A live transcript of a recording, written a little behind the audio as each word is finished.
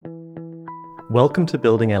Welcome to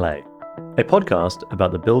Building LA, a podcast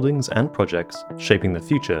about the buildings and projects shaping the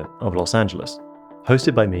future of Los Angeles,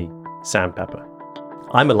 hosted by me, Sam Pepper.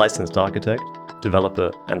 I'm a licensed architect, developer,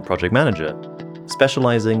 and project manager,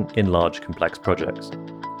 specializing in large, complex projects.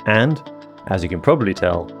 And, as you can probably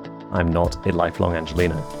tell, I'm not a lifelong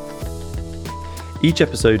Angelino. Each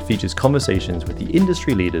episode features conversations with the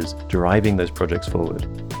industry leaders driving those projects forward.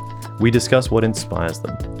 We discuss what inspires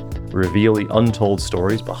them, reveal the untold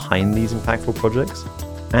stories behind these impactful projects,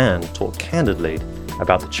 and talk candidly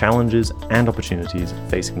about the challenges and opportunities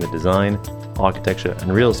facing the design, architecture,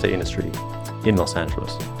 and real estate industry in Los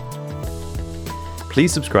Angeles.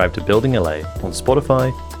 Please subscribe to Building LA on Spotify,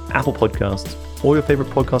 Apple Podcasts, or your favorite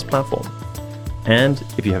podcast platform. And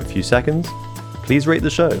if you have a few seconds, please rate the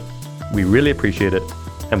show. We really appreciate it,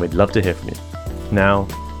 and we'd love to hear from you. Now,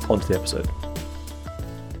 on to the episode.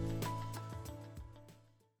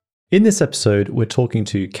 In this episode, we're talking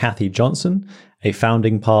to Kathy Johnson, a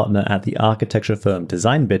founding partner at the architecture firm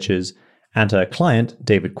Design Bitches, and her client,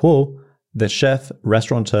 David Kuo, the chef,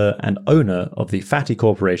 restaurateur, and owner of the Fatty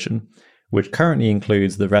Corporation, which currently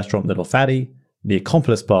includes the restaurant Little Fatty, the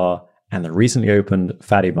Accomplice Bar, and the recently opened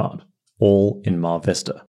Fatty Mart, all in Mar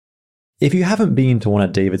Vista. If you haven't been to one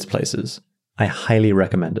of David's places, I highly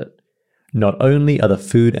recommend it. Not only are the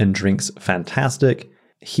food and drinks fantastic,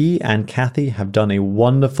 he and Kathy have done a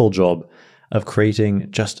wonderful job of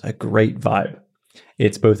creating just a great vibe.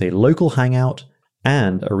 It's both a local hangout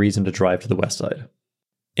and a reason to drive to the West Side.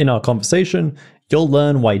 In our conversation, you'll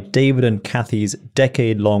learn why David and Kathy's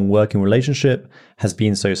decade-long working relationship has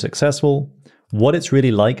been so successful, what it's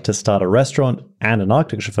really like to start a restaurant and an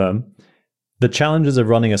architecture firm, the challenges of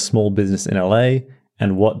running a small business in LA,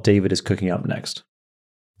 and what David is cooking up next.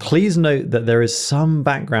 Please note that there is some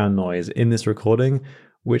background noise in this recording,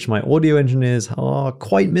 which my audio engineers are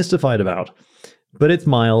quite mystified about, but it's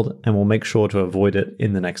mild and we'll make sure to avoid it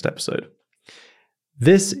in the next episode.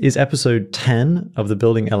 This is episode 10 of the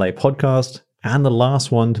Building LA podcast and the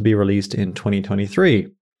last one to be released in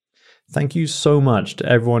 2023. Thank you so much to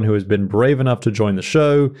everyone who has been brave enough to join the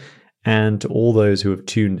show and to all those who have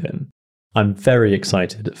tuned in. I'm very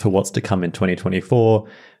excited for what's to come in 2024.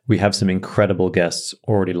 We have some incredible guests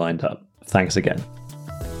already lined up. Thanks again.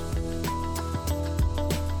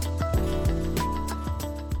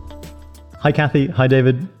 Hi, Kathy. Hi,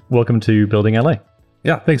 David. Welcome to Building LA.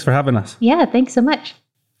 Yeah, thanks for having us. Yeah, thanks so much.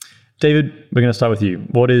 David, we're going to start with you.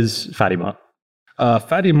 What is Fatty Mart?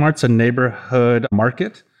 Fatty Mart's a neighborhood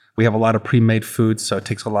market. We have a lot of pre-made foods, so it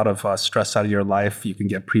takes a lot of stress out of your life. You can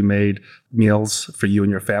get pre-made meals for you and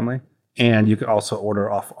your family. And you can also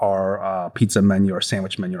order off our pizza menu or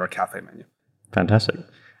sandwich menu or cafe menu. Fantastic.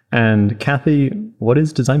 And Kathy, what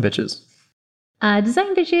is Design Bitches?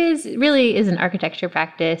 Design Bitches really is an architecture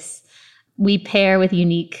practice. We pair with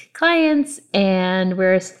unique clients, and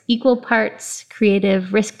we're equal parts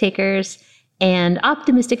creative risk takers and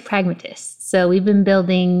optimistic pragmatists. So we've been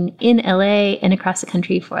building in LA and across the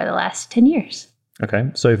country for the last 10 years. Okay.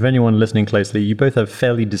 So for anyone listening closely, you both have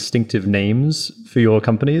fairly distinctive names for your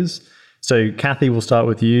companies. So Kathy, we'll start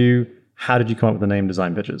with you. How did you come up with the name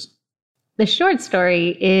Design Bitches? The short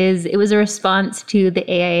story is it was a response to the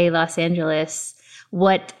AIA Los Angeles,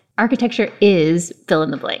 what architecture is, fill in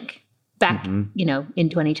the blank. Back, in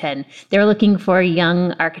 2010, they were looking for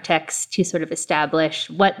young architects to sort of establish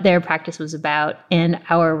what their practice was about. And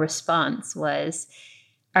our response was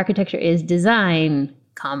architecture is design,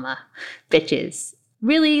 bitches.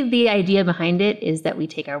 Really, the idea behind it is that we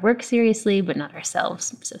take our work seriously, but not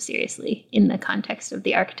ourselves so seriously in the context of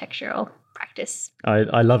the architectural practice.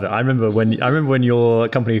 I love it. I remember when your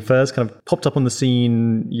company first kind of popped up on the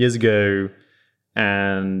scene years ago,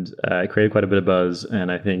 and created quite a bit of buzz,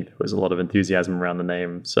 and I think there was a lot of enthusiasm around the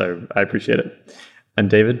name, so I appreciate it. And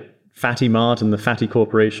David, Fatty Mart and the Fatty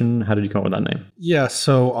Corporation, how did you come up with that name? Yeah,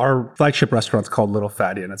 so our flagship restaurant's called Little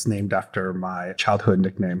Fatty, and it's named after my childhood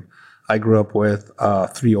nickname. I grew up with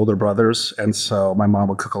 3 older brothers, and so my mom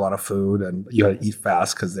would cook a lot of food, and you had to eat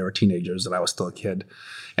fast because they were teenagers and I was still a kid.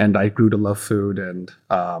 And I grew to love food, and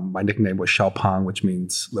my nickname was Xiao Pang, which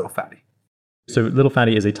means Little Fatty. So Little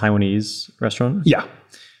Fatty is a Taiwanese restaurant? Yeah.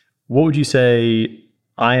 What would you say?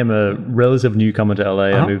 I am a relative newcomer to LA.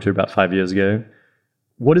 I moved here about 5 years ago.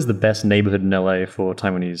 What is the best neighborhood in LA for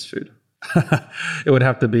Taiwanese food? It would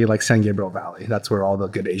have to be like San Gabriel Valley. That's where all the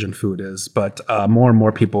good Asian food is. But more and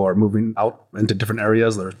more people are moving out into different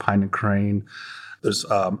areas. There's Pine and Crane. There's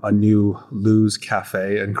a new Lou's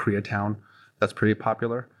Cafe in Koreatown that's pretty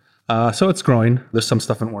popular. So it's growing. There's some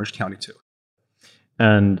stuff in Orange County too.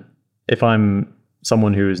 And if I'm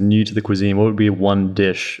someone who is new to the cuisine, what would be one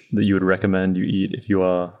dish that you would recommend you eat if you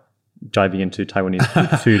are diving into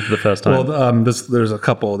Taiwanese food for the first time? Well, there's a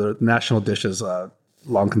couple. The national dishes,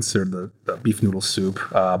 long considered the beef noodle soup,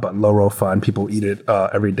 but lo rou fan, people eat it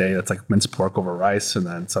every day. It's like minced pork over rice, and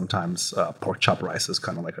then sometimes pork chop rice is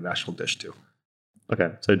kind of like a national dish too. Okay,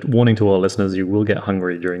 so warning to all listeners, you will get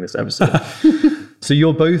hungry during this episode. So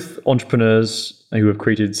you're both entrepreneurs who have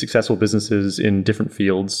created successful businesses in different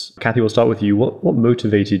fields. Kathy, we'll start with you. What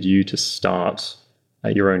motivated you to start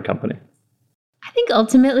your own company? I think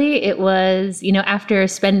ultimately it was, after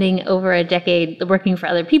spending over a decade working for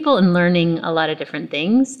other people and learning a lot of different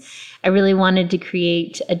things, I really wanted to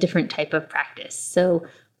create a different type of practice. So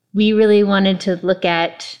we really wanted to look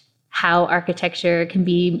at how architecture can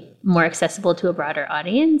be more accessible to a broader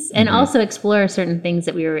audience and also explore certain things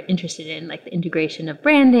that we were interested in, like the integration of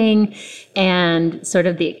branding and sort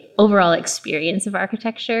of the overall experience of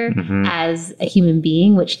architecture as a human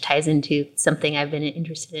being, which ties into something I've been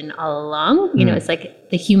interested in all along. It's like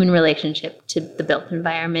the human relationship to the built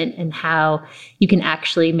environment and how you can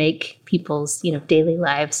actually make people's, daily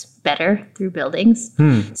lives better through buildings.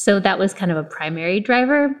 So that was kind of a primary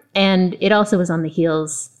driver. And it also was on the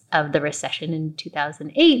heels of the recession in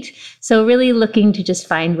 2008. So really looking to just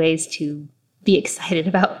find ways to be excited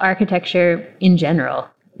about architecture in general.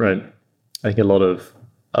 Right. I think a lot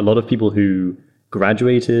of people who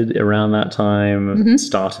graduated around that time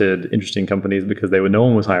started interesting companies because no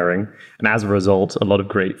one was hiring. And as a result, a lot of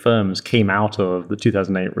great firms came out of the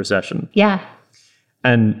 2008 recession. Yeah.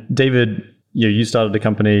 And David, you started a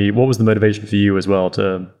company. What was the motivation for you as well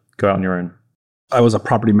to go out on your own? I was a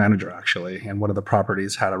property manager, actually, and one of the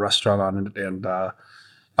properties had a restaurant on it, and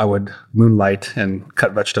I would moonlight and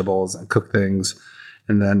cut vegetables and cook things.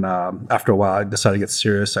 And then after a while, I decided to get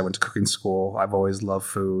serious. I went to cooking school. I've always loved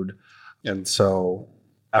food. And so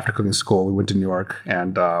after cooking school, we went to New York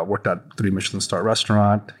and worked at 3 Michelin star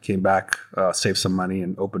restaurant, came back, saved some money,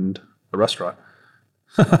 and opened a restaurant.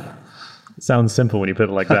 Sounds simple when you put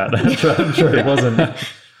it like that. I'm sure it wasn't.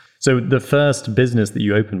 So the first business that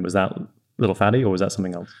you opened, was that Little Fatty, or was that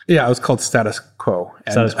something else? Yeah, it was called Status Quo.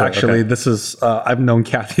 And Status Quo, actually, okay. This is, I've known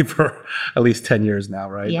Kathy for at least 10 years now,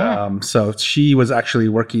 right? Yeah. So she was actually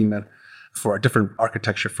working for a different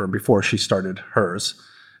architecture firm before she started hers.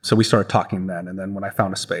 So we started talking then. And then when I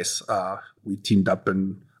found a space, we teamed up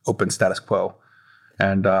and opened Status Quo.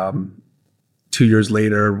 And 2 years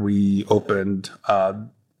later, we opened, I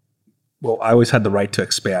always had the right to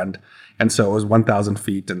expand. And so it was 1,000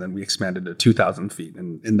 feet, and then we expanded to 2,000 feet.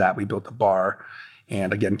 And in that, we built a bar.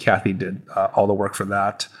 And again, Kathy did all the work for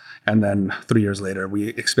that. And then 3 years later, we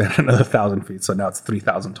expanded another 1,000 feet. So now it's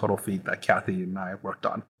 3,000 total feet that Kathy and I worked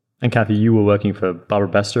on. And Kathy, you were working for Barbara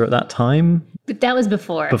Bester at that time? But that was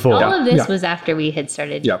before. All of this was after we had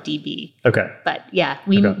started DB. Okay. But yeah,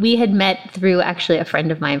 we had met through actually a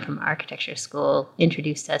friend of mine from architecture school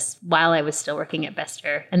introduced us while I was still working at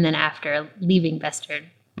Bester. And then after leaving Bester,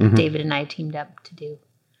 David and I teamed up to do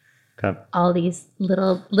all these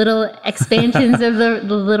little expansions of the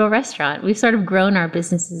little restaurant. We've sort of grown our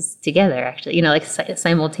businesses together, actually, like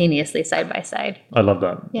simultaneously, side by side. I love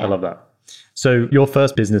that. Yeah. I love that. So your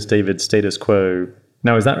first business, David, Status Quo.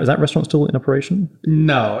 Now, is that restaurant still in operation?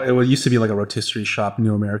 No, it used to be like a rotisserie shop,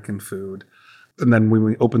 New American food. And then when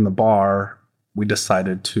we opened the bar, we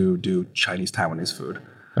decided to do Chinese Taiwanese food.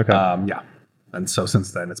 Okay. And so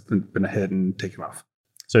since then, it's been a hit and taken off.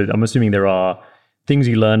 So I'm assuming there are things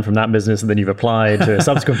you learned from that business and then you've applied to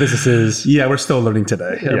subsequent businesses. Yeah, we're still learning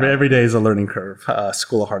today. Yeah. Every day is a learning curve,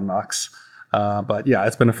 school of hard knocks. But yeah,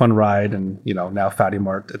 it's been a fun ride. And, now Fatty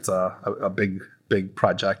Mart, it's a big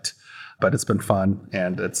project, but it's been fun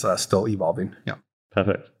and it's still evolving. Yeah.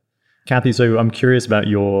 Perfect. Kathy, so I'm curious about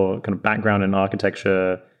your kind of background in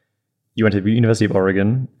architecture. You went to the University of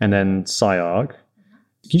Oregon and then SciArc.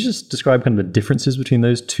 Can you just describe kind of the differences between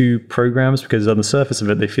those two programs? Because on the surface of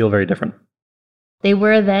it, they feel very different. They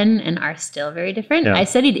were then and are still very different. Yeah. I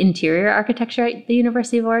studied interior architecture at the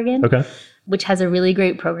University of Oregon, which has a really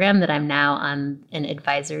great program that I'm now on an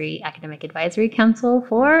academic advisory council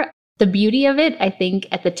for. The beauty of it, I think,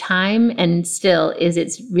 at the time and still is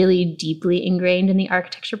it's really deeply ingrained in the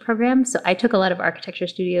architecture program. So I took a lot of architecture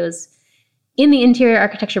studios in the interior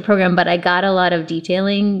architecture program, but I got a lot of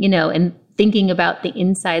detailing, and thinking about the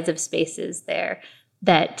insides of spaces there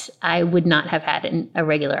that I would not have had in a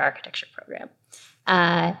regular architecture program.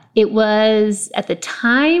 It was, at the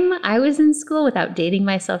time I was in school, without dating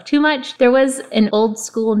myself too much, there was an old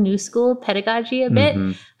school, new school pedagogy a bit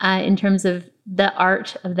in terms of the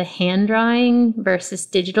art of the hand drawing versus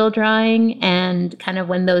digital drawing, and kind of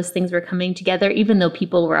when those things were coming together, even though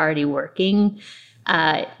people were already working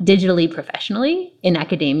digitally professionally in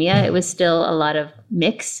academia, it was still a lot of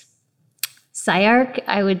mix. SciArc,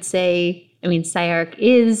 I would say, I mean, SciArc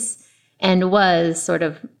is and was sort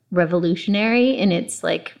of revolutionary in its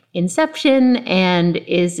like inception and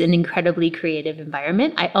is an incredibly creative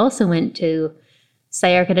environment. I also went to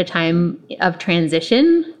SciArc at a time of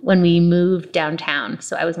transition when we moved downtown.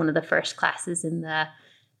 So I was one of the first classes in the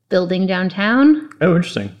building downtown. Oh,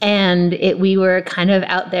 interesting. And we were kind of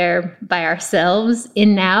out there by ourselves.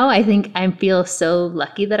 And now I think I feel so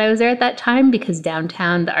lucky that I was there at that time, because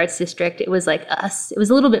downtown, the arts district, it was like us. It was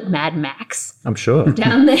a little bit Mad Max. I'm sure.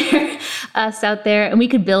 Down there, us out there. And we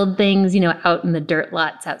could build things, out in the dirt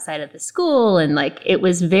lots outside of the school. And like, it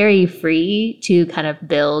was very free to kind of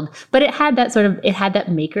build, but it had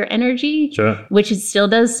that maker energy, sure, which it still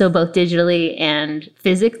does. So both digitally and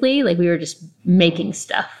physically, like we were just making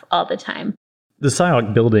stuff all the time. The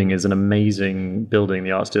SciArc building is an amazing building in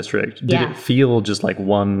the Arts District. Did it feel just like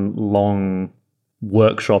one long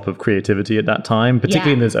workshop of creativity at that time?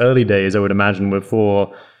 Particularly in those early days, I would imagine,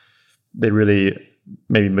 before they really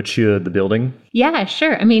maybe matured the building? Yeah,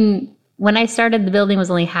 sure. I mean, when I started, the building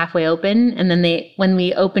was only halfway open. And then when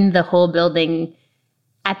we opened the whole building,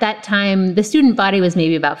 at that time, the student body was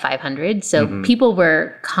maybe about 500. So people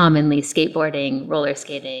were commonly skateboarding, roller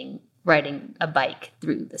skating, riding a bike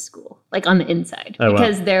through the school, like on the inside,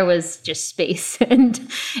 because there was just space and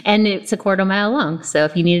it's a quarter mile long. So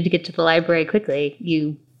if you needed to get to the library quickly,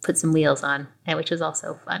 you put some wheels on, which was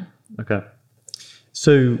also fun. Okay.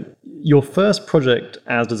 So your first project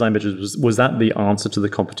as Design Bitches, was that the answer to the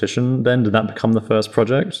competition then? Did that become the first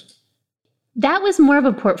project? That was more of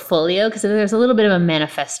a portfolio because there's a little bit of a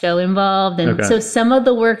manifesto involved. And so some of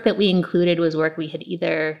the work that we included was work we had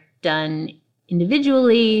either done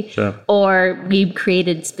individually, or we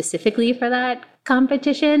created specifically for that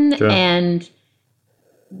competition. And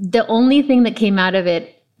the only thing that came out of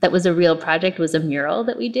it that was a real project was a mural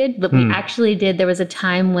that we did. But we actually did, there was a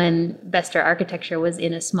time when Bester Architecture was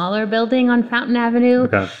in a smaller building on Fountain Avenue.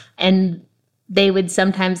 And they would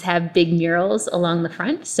sometimes have big murals along the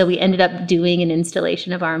front. So we ended up doing an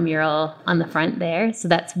installation of our mural on the front there. So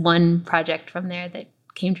that's one project from there that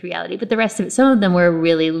came to reality. But the rest of it, some of them were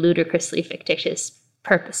really ludicrously fictitious,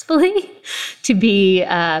 purposefully, to be,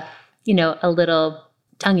 a little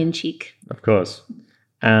tongue-in-cheek. Of course.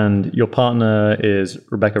 And your partner is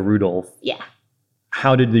Rebecca Rudolph. Yeah.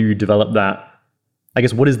 How did you develop that? I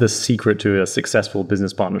guess, what is the secret to a successful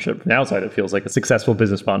business partnership? From the outside, it feels like a successful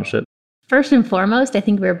business partnership. First and foremost, I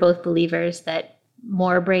think we're both believers that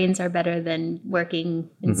more brains are better than working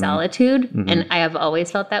in solitude. And I have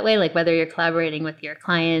always felt that way, like whether you're collaborating with your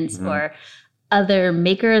clients or other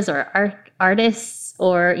makers or artists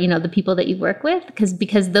or, the people that you work with.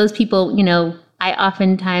 Because those people, I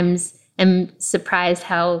oftentimes am surprised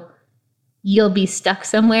how you'll be stuck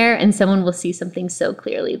somewhere and someone will see something so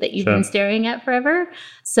clearly that you've been staring at forever.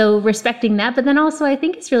 So respecting that. But then also I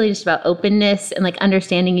think it's really just about openness and like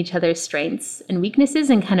understanding each other's strengths and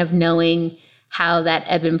weaknesses and kind of knowing how that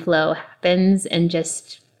ebb and flow happens, and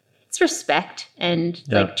just it's respect and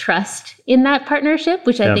like trust in that partnership,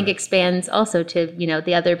 which I think expands also to,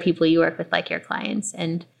 the other people you work with, like your clients,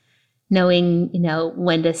 and knowing,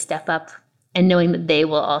 when to step up and knowing that they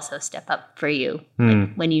will also step up for you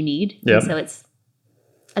like, when you need. And so it's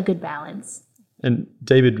a good balance. And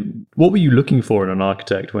David, what were you looking for in an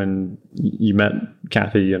architect when you met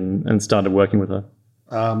Kathy and started working with her?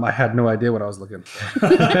 I had no idea what I was looking for.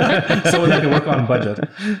 Someone that can work on budget.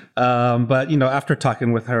 But, after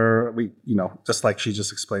talking with her, we, just like she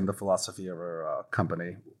just explained the philosophy of her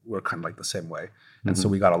company, we're kind of like the same way. And so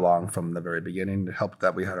we got along from the very beginning. It helped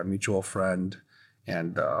that we had a mutual friend,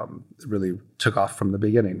 and it really took off from the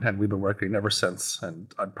beginning. And we've been working ever since.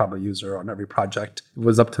 And I'd probably use her on every project. It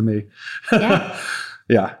was up to me.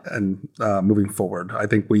 Yeah. And moving forward, I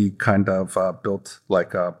think we kind of built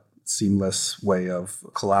like a seamless way of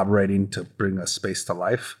collaborating to bring a space to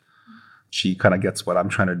life. She kind of gets what I'm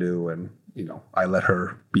trying to do, and I let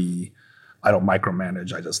her be. I don't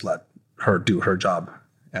micromanage. I just let her do her job,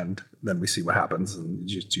 and then we see what happens. And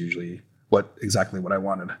it's usually exactly what I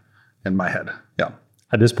wanted in my head. Yeah.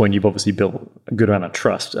 At this point, you've obviously built a good amount of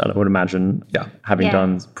trust, I would imagine. Having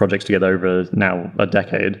done projects together over now a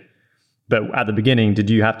decade. But at the beginning, did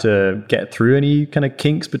you have to get through any kind of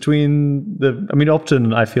kinks between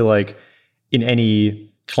often I feel like in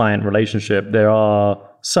any client relationship, there are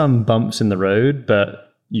some bumps in the road,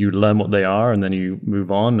 but you learn what they are and then you move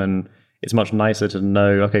on. And it's much nicer to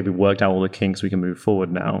know, okay, we've worked out all the kinks, we can move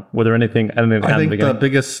forward now. Were there anything? I think the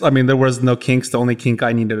biggest, there was no kinks. The only kink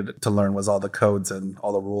I needed to learn was all the codes and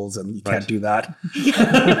all the rules, and you can't do that.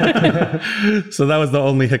 So that was the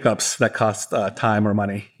only hiccups that cost time or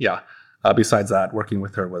money. Yeah. Besides that, working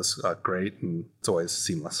with her was great, and it's always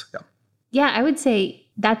seamless. Yeah. Yeah, I would say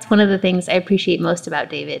that's one of the things I appreciate most about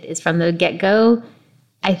David is from the get-go,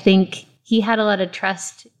 I think he had a lot of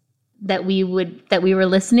trust that we were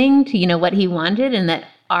listening to, what he wanted, and that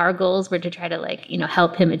our goals were to try to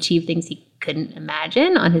help him achieve things he couldn't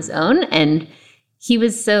imagine on his own. And he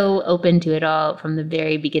was so open to it all from the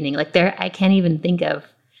very beginning. I can't even think of,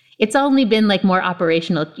 it's only been more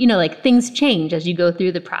operational, things change as you go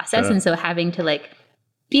through the process. And so having to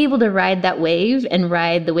be able to ride that wave and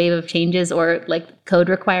ride the wave of changes or code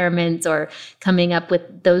requirements or coming up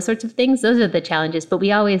with those sorts of things, those are the challenges, but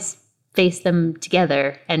we always face them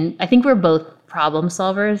together. And I think we're both problem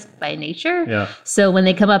solvers by nature. Yeah. So when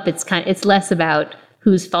they come up, it's less about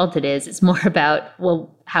whose fault it is. It's more about,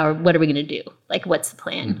 well, what are we going to do? What's the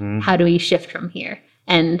plan? Mm-hmm. How do we shift from here?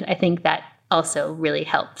 And I think that also really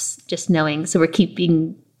helps, just knowing. So keep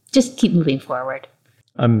moving forward.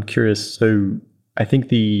 I'm curious. So I think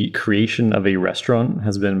the creation of a restaurant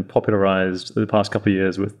has been popularized the past couple of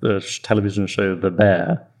years with the television show The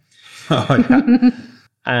Bear. Oh, yeah.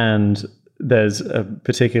 And there's a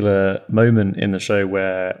particular moment in the show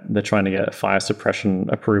where they're trying to get fire suppression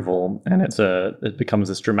approval, and it becomes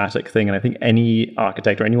this dramatic thing. And I think any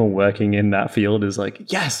architect or anyone working in that field is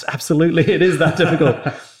like, yes, absolutely, it is that difficult.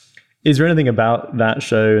 Is there anything about that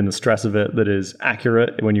show and the stress of it that is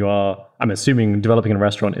accurate when I'm assuming developing a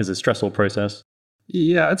restaurant is a stressful process?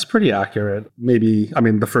 Yeah, it's pretty accurate. Maybe,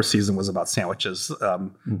 the first season was about sandwiches,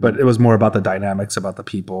 but it was more about the dynamics, about the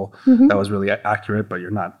people. Mm-hmm. That was really accurate, but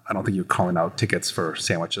I don't think you're calling out tickets for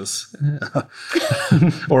sandwiches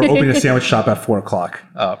or opening a sandwich shop at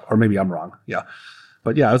 4:00. Or maybe I'm wrong. Yeah.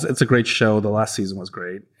 But yeah, it's a great show. The last season was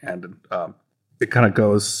great. And it kind of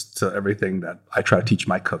goes to everything that I try to teach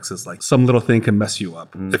my cooks is some little thing can mess you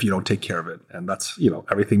up if you don't take care of it. And that's,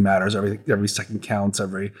 everything matters. Every second counts,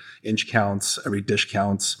 every inch counts, every dish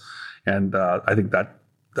counts. And I think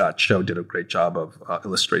that show did a great job of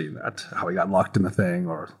illustrating that, how he got locked in the thing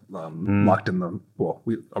or locked in the,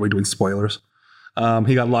 are we doing spoilers?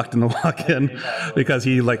 He got locked in the walk-in because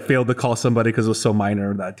he failed to call somebody because it was so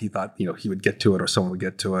minor that he thought, he would get to it or someone would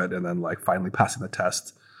get to it. And then finally passing the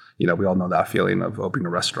test. We all know that feeling of opening a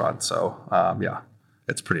restaurant. So, yeah,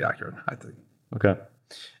 it's pretty accurate, I think. Okay.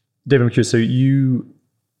 David, I'm curious. So can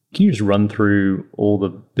you just run through all the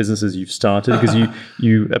businesses you've started? Because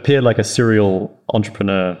you appear like a serial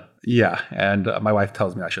entrepreneur. Yeah. And my wife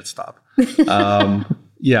tells me I should stop.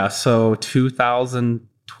 Yeah. So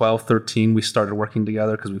 2012, 13, we started working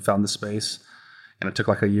together because we found the space. And it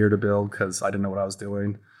took a year to build because I didn't know what I was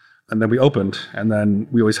doing. And then we opened, and then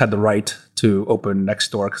we always had the right to open next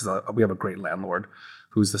door because we have a great landlord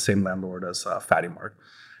who's the same landlord as Mart.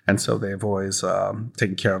 And so they've always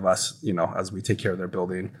taken care of us, as we take care of their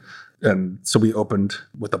building. And so we opened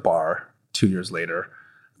with a bar 2 years later.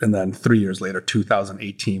 And then 3 years later,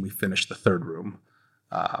 2018, we finished the third room,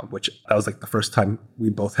 which that was the first time we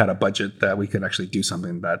both had a budget that we could actually do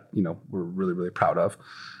something that, we're really, really proud of.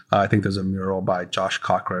 I think there's a mural by Josh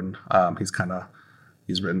Cochran.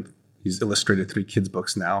 He's illustrated 3 kids'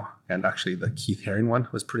 books now. And actually the Keith Haring one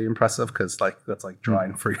was pretty impressive because that's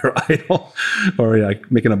drawing for your idol or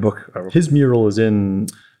making a book. His mural is in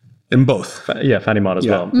both. Mart as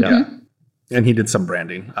well. Mm-hmm. Yeah. And he did some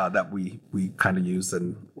branding that we kind of used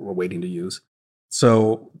and we're waiting to use.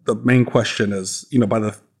 So the main question is,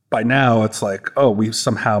 by now it's we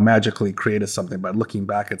somehow magically created something. But looking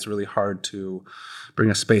back, it's really hard to bring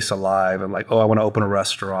a space alive and I want to open a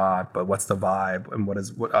restaurant, but what's the vibe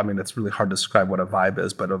and it's really hard to describe what a vibe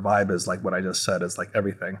is, but a vibe is what I just said is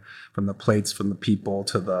everything from the plates, from the people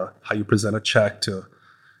to how you present a check to,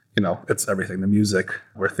 it's everything, the music,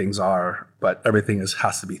 where things are, but everything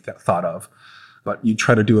has to be thought of. But you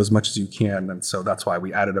try to do as much as you can. And so that's why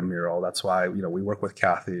we added a mural. That's why, we work with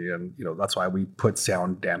Kathy and, that's why we put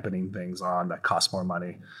sound dampening things on that cost more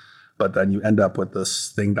money. But then you end up with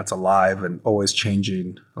this thing that's alive and always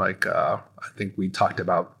changing. I think we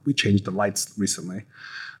changed the lights recently.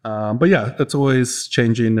 But yeah, it's always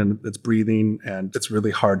changing and it's breathing and it's really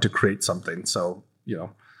hard to create something. So,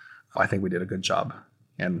 I think we did a good job.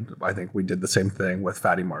 And I think we did the same thing with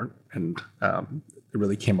Mart. And it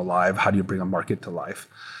really came alive. How do you bring a market to life?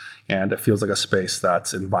 And it feels like a space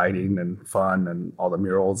that's inviting and fun and all the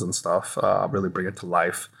murals and stuff really bring it to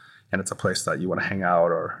life. And it's a place that you want to hang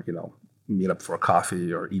out or, meet up for a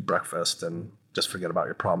coffee or eat breakfast and just forget about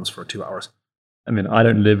your problems for 2 hours. I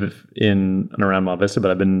don't live in and around Mar Vista,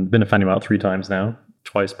 but I've been a Mart 3 times now,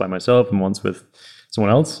 twice by myself and once with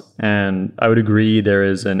someone else. And I would agree there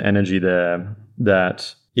is an energy there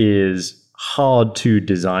that is hard to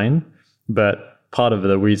design, but part of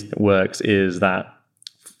the reason it works is that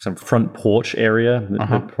some front porch area,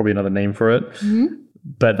 probably another name for it. Mm-hmm.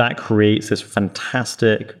 But that creates this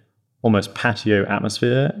fantastic, almost patio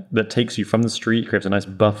atmosphere that takes you from the street, creates a nice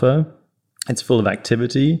buffer. It's full of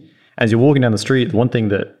activity. As you're walking down the street, the one thing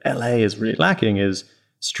that LA is really lacking is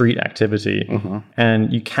street activity.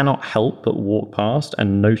 And you cannot help but walk past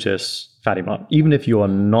and notice Fatty Mart, even if you are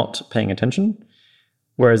not paying attention.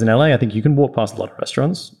 Whereas in LA, I think you can walk past a lot of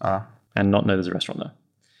restaurants and not know there's a restaurant there.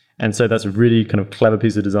 And so that's a really kind of clever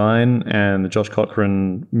piece of design. And the Josh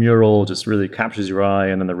Cochran mural just really captures your eye,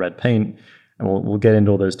 and then the red paint. And we'll get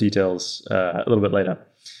into all those details a little bit later.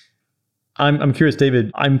 I'm curious,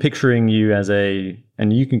 David, I'm picturing you as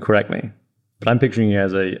and you can correct me, but I'm picturing you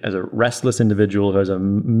as a restless individual who has a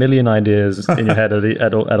million ideas in your head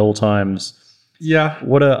at all times. Yeah.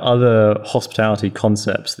 What are other hospitality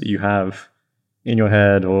concepts that you have in your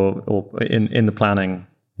head or in the planning,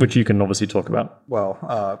 which you can obviously talk about?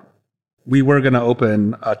 Well, we were going to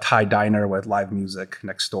open a Thai diner with live music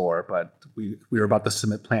next door, but we were about to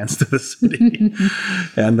submit plans to the city.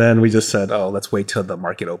 And then we just said, let's wait till the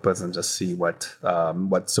market opens and just see what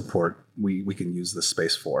support we can use this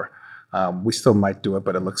space for. We still might do it,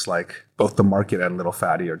 but it looks like both the market and Little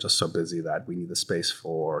Fatty are just so busy that we need the space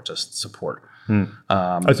for just support. So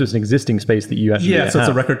it's an existing space that you actually so it's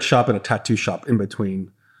a record shop and a tattoo shop in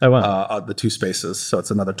between the two spaces. So it's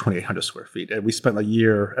another 2,800 square feet. And we spent a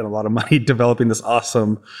year and a lot of money developing this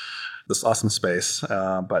awesome space,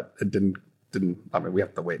 but it didn't. I mean, we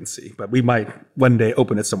have to wait and see. But we might one day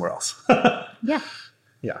open it somewhere else. Yeah.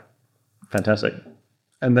 Fantastic.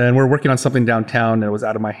 And then we're working on something downtown, and it was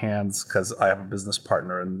out of my hands because I have a business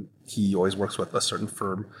partner, and he always works with a certain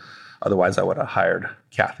firm. Otherwise, I would have hired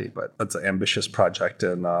Kathy. But that's an ambitious project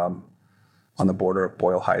on the border of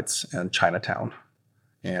Boyle Heights and Chinatown.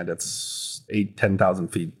 And it's 10,000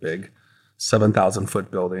 feet big, 7,000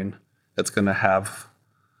 foot building. It's going to have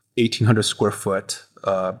 1,800 square foot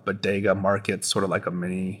bodega market, sort of like a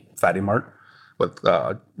mini Fatty Mart with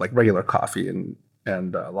like regular coffee and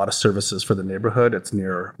a lot of services for the neighborhood. It's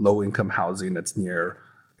near low income housing. It's near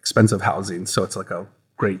expensive housing. So it's like a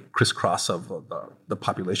great crisscross of the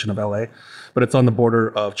population of LA. But it's on the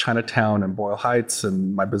border of Chinatown and Boyle Heights.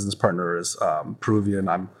 And my business partner is Peruvian.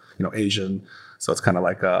 I'm Asian. So it's kind of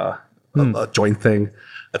like a joint thing.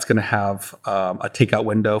 It's going to have a takeout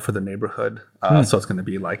window for the neighborhood. So it's going to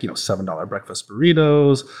be like, $7 breakfast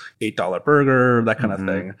burritos, $8 burger, that kind of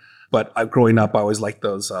thing. But growing up, I always liked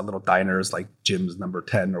those little diners like Jim's Number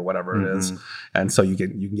 10 or whatever it is. And so you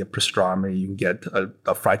can get pastrami, you can get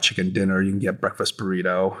a fried chicken dinner, you can get breakfast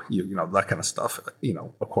burrito, that kind of stuff.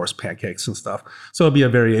 Of course, pancakes and stuff. So it'll be a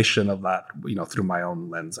variation of that, through my own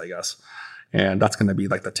lens, I guess. And that's going to be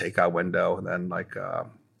like the takeout window. And then like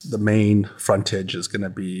the main frontage is going to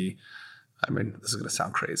be, this is going to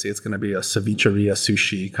sound crazy. It's going to be a cevicheria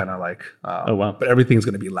sushi, kind of like, oh, wow. But everything's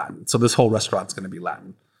going to be Latin. So this whole restaurant's going to be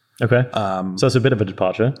Latin. Okay. So it's a bit of a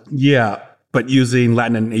departure. Yeah, but using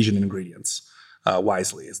Latin and Asian ingredients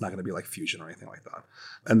wisely. It's not going to be like fusion or anything like that.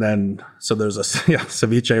 And then, so there's a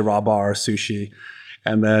ceviche, raw bar, sushi.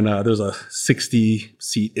 And then there's a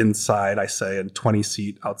 60-seat inside, I say, and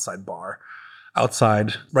 20-seat outside bar.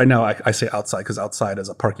 Outside, right now I say outside because outside is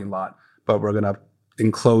a parking lot, but we're going to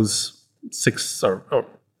enclose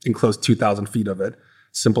 2,000 feet of it.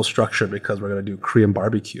 Simple structure because we're going to do Korean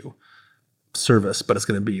barbecue service, but it's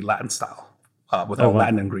going to be Latin style with all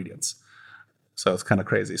Latin ingredients. So it's kind of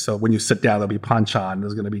crazy. So when you sit down, there'll be panchan.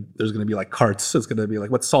 There's going to be like carts. It's going to be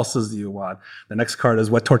like, what salsas do you want? The next cart is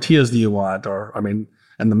what tortillas do you want? And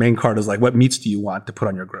the main cart is like, what meats do you want to put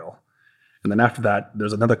on your grill? And then after that,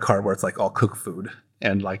 there's another cart where it's like all cooked food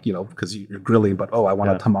and like, because you're grilling, but I want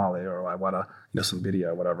a tamale or I want some birria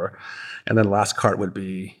or whatever. And then the last cart would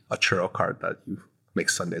be a churro cart that you make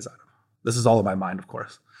sundaes out of. This is all in my mind, of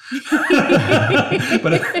course. but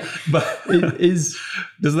it is.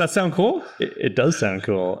 Does that sound cool? It does sound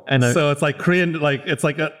cool. And so it's like Korean,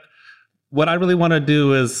 what I really want to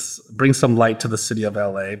do is bring some light to the city of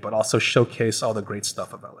LA, but also showcase all the great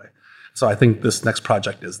stuff of LA. So I think this next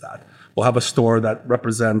project is that. We'll have a store that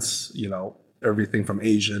represents, everything from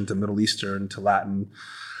Asian to Middle Eastern to Latin.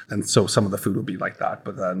 And so some of the food will be like that.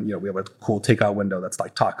 But then, we have a cool takeout window that's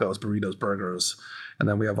like tacos, burritos, burgers. And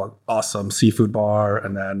then we have an awesome seafood bar.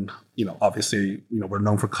 And then, obviously, we're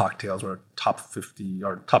known for cocktails. We're top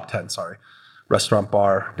 10 restaurant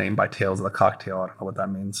bar named by Tales of the Cocktail. I don't know what that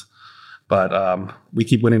means. But we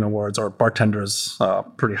keep winning awards. Our bartender's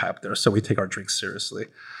pretty high up there. So we take our drinks seriously.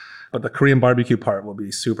 But the Korean barbecue part will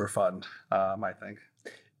be super fun, I think.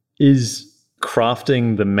 Is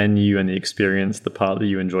crafting the menu and the experience the part that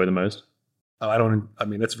you enjoy the most? Oh, I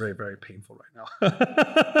mean, it's very, very painful right now.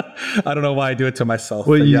 I don't know why I do it to myself.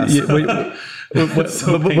 Well, but yes.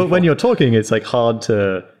 when you're talking, it's like hard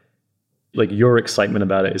to, like your excitement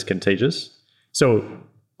about it is contagious. So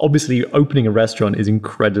obviously opening a restaurant is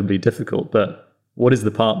incredibly difficult, but what is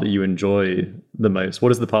the part that you enjoy the most?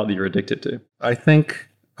 What is the part that you're addicted to? I think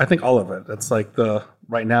all of it. It's like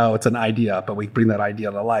right now it's an idea, but we bring that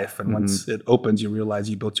idea to life. And once it opens, you realize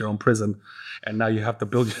you built your own prison, and now you have to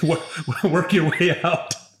work your way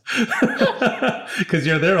out because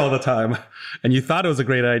you're there all the time. And you thought it was a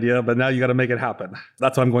great idea, but now you got to make it happen.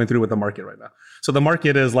 That's what I'm going through with the market right now. So the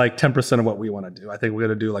market is like 10% of what we want to do. I think we're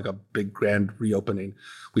going to do like a big grand reopening.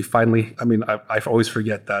 We finally, I mean, I always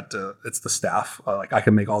forget that it's the staff. Like I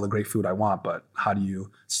can make all the great food I want, but how do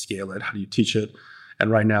you scale it? How do you teach it?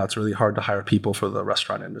 And right now it's really hard to hire people for the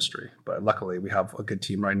restaurant industry. But luckily we have a good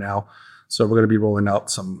team right now. So we're going to be rolling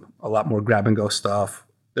out a lot more grab and go stuff.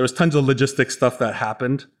 There was tons of logistics stuff that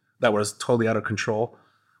happened that was totally out of control.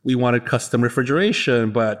 We wanted custom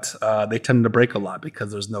refrigeration, but they tend to break a lot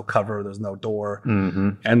because there's no cover, there's no door.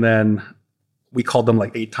 And then we called them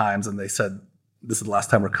like 8 times and they said, this is the last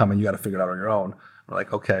time we're coming, you got to figure it out on your own. We're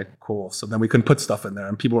like, okay, cool. So then we couldn't put stuff in there.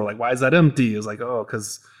 And people were like, why is that empty? It was like, oh,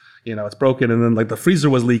 because it's broken. And then like the freezer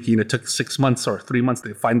was leaking. It took 6 months or 3 months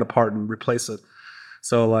to find the part and replace it.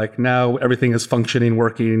 So like now everything is functioning,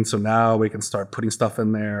 working. So now we can start putting stuff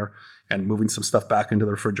in there and moving some stuff back into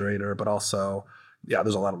the refrigerator, but also,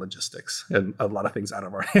 there's a lot of logistics and a lot of things out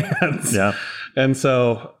of our hands. Yeah. And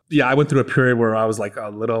so, I went through a period where I was like a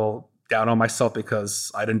little down on myself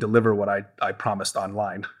because I didn't deliver what I promised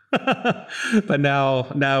online. But now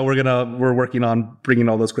we're working on bringing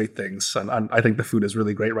all those great things. And I think the food is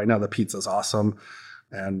really great right now. The pizza's awesome.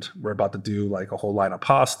 And we're about to do like a whole line of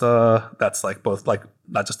pasta that's like both like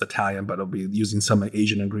not just Italian, but it'll be using some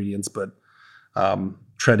Asian ingredients, but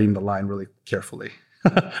treading the line really carefully,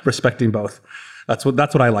 respecting both. That's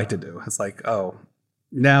what I like to do. It's like,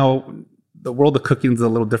 now the world of cooking is a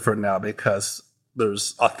little different now because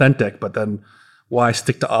there's authentic, but then why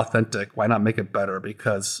stick to authentic? Why not make it better?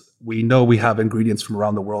 Because we know we have ingredients from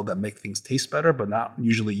around the world that make things taste better, but not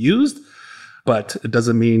usually used. But it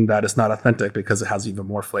doesn't mean that it's not authentic because it has even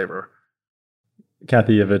more flavor.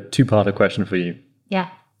 Kathy, I have a 2-parter question for you. Yeah.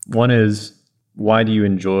 One is, why do you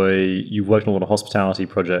you've worked on a lot of hospitality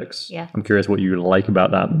projects. Yeah. I'm curious what you like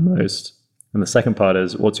about that the most. And the second part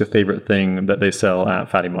is, what's your favorite thing that they sell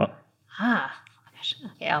at Mart? Gosh.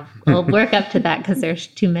 Okay, I'll work up to that because there's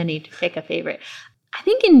too many to pick a favorite. I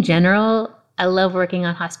think in general, I love working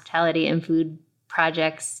on hospitality and food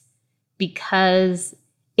projects because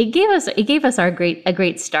it gave us a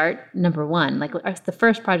great start. Number one, like the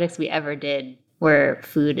first projects we ever did were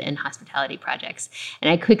food and hospitality projects,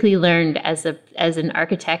 and I quickly learned as an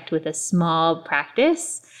architect with a small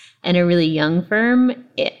practice and a really young firm,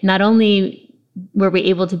 not only were we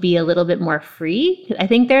able to be a little bit more free. I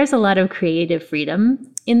think there's a lot of creative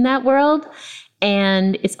freedom in that world,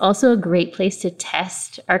 and it's also a great place to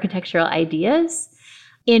test architectural ideas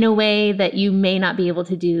in a way that you may not be able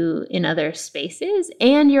to do in other spaces.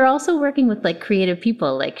 And you're also working with like creative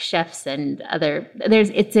people like chefs and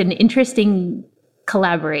it's an interesting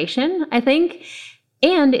collaboration, I think.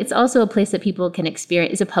 And it's also a place that people can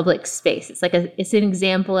experience. It's a public space. It's an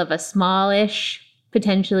example of a smallish,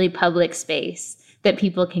 potentially public space that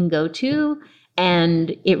people can go to.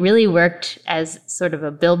 And it really worked as sort of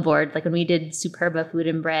a billboard. Like when we did Superba Food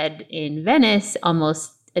and Bread in Venice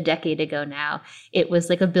almost a decade ago now, it was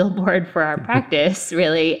like a billboard for our practice,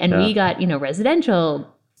 really. And we got, residential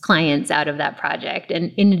clients out of that project,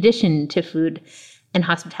 and in addition to food and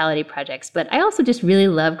hospitality projects. But I also just really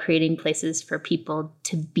love creating places for people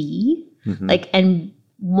to be, and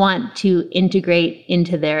want to integrate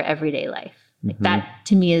into their everyday life. Like that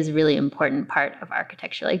to me is a really important part of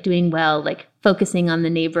architecture, like doing well, like focusing on the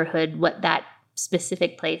neighborhood, what that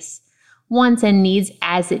specific place wants and needs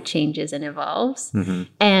as it changes and evolves,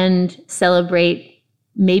 and celebrate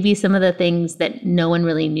maybe some of the things that no one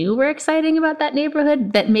really knew were exciting about that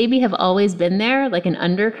neighborhood that maybe have always been there, like an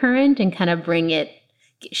undercurrent, and kind of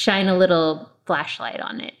shine a little flashlight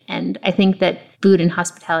on it. And I think that food and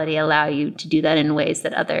hospitality allow you to do that in ways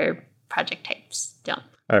that other project types don't.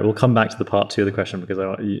 All right, we'll come back to the part 2 of the question because I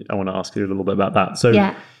want to ask you a little bit about that.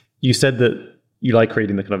 So you said that you like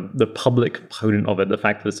creating the kind of the public component of it, the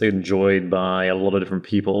fact that it's enjoyed by a lot of different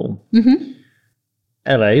people.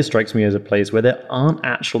 LA strikes me as a place where there aren't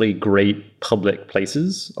actually great public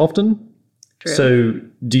places often. True. So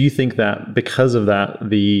do you think that because of that,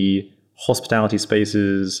 the hospitality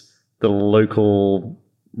spaces, the local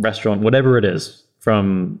restaurant, whatever it is,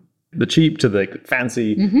 from the cheap to the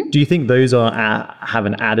fancy. Mm-hmm. Do you think those have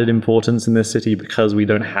an added importance in this city because we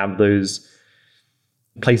don't have those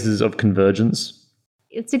places of convergence?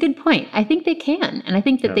 It's a good point. I think they can. And I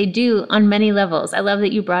think that they do on many levels. I love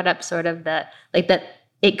that you brought up sort of that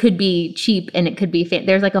it could be cheap and it could be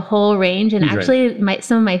there's like a whole range. And actually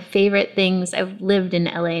some of my favorite things, I've lived in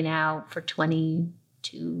LA now for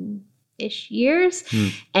 22-ish years.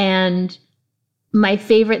 And my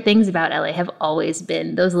favorite things about LA have always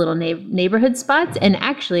been those little neighborhood spots. And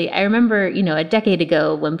actually, I remember, a decade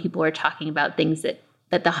ago when people were talking about things that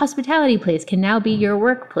the hospitality place can now be your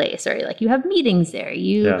workplace, or like you have meetings there,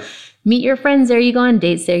 you meet your friends there, you go on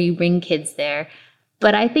dates there, you bring kids there.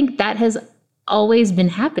 But I think that has always been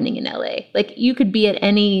happening in LA. Like you could be at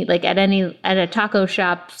a taco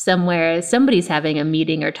shop somewhere, somebody's having a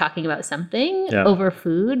meeting or talking about something over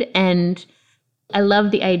food. And I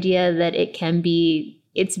love the idea that it can be,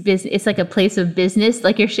 it's like a place of business.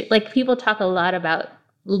 Like like people talk a lot about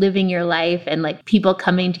living your life and like people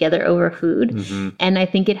coming together over food. And I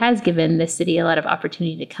think it has given the city a lot of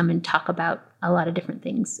opportunity to come and talk about a lot of different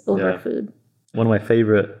things over food. One of my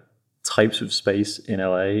favorite types of space in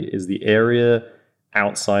LA is the area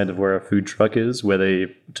outside of where a food truck is, where they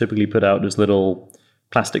typically put out just little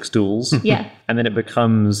plastic stools. And then it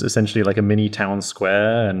becomes essentially like a mini town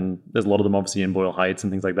square. And there's a lot of them obviously in Boyle Heights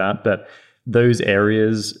and things like that. But those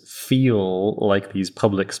areas feel like these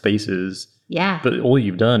public spaces. But all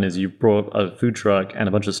you've done is you've brought a food truck and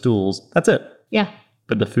a bunch of stools. That's it.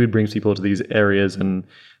 But the food brings people to these areas, and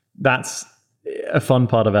that's a fun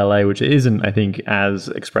part of LA, which isn't, I think, as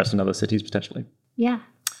expressed in other cities potentially.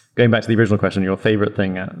 Going back to the original question, your favorite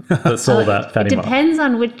thing that sold at Fatty Mart? It depends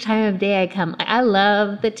on which time of day I come. I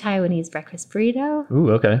love the Taiwanese breakfast burrito.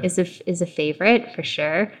 Ooh, okay. Is a favorite for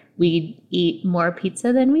sure. We eat more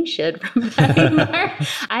pizza than we should from Fatty Mart.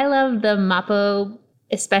 I love the mapo,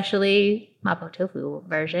 especially mapo tofu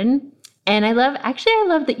version. And I love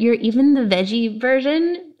that you're even the veggie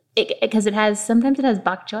version, because sometimes it has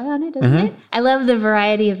bok choy on it, doesn't it? I love the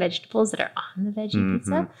variety of vegetables that are on the veggie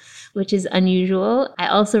pizza, which is unusual. I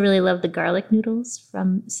also really love the garlic noodles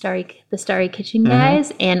from the Starry Kitchen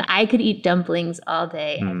guys. And I could eat dumplings all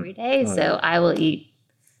day, every day. I will eat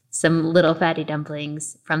some little fatty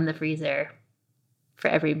dumplings from the freezer for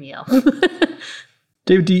every meal.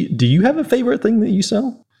 David, do you have a favorite thing that you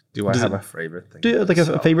sell? Do I have a favorite thing? Do you have like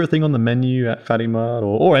a favorite thing on the menu at Fatty Mart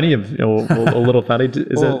or any of or Little Fatty?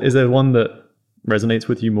 Is there one that resonates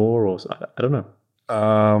with you more, or I don't know?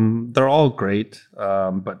 They're all great,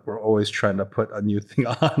 but we're always trying to put a new thing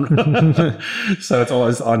on. So it's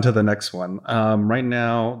always on to the next one. Right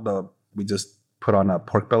now, we just put on a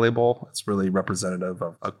pork belly bowl. It's really representative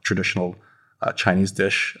of a traditional Chinese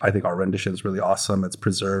dish. I think our rendition is really awesome. It's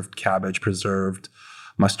preserved cabbage, preserved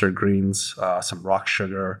mustard greens, some rock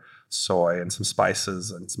sugar, soy, and some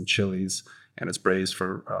spices and some chilies. And it's braised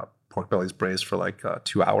pork belly's braised for like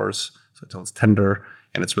 2 hours, so until it's tender,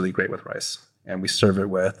 and it's really great with rice. And we serve it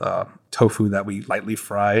with tofu that we lightly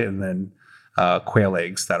fry, and then quail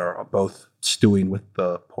eggs that are both stewing with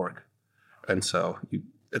the pork. And so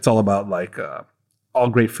it's all about like all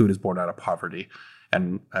great food is born out of poverty,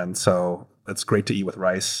 and so it's great to eat with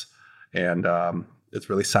rice, and it's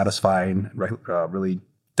really satisfying, really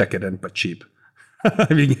decadent but cheap.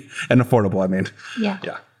 I mean, and affordable. I mean, yeah.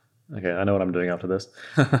 Okay, I know what I'm doing after this.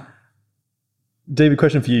 David,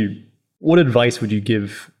 question for you: what advice would you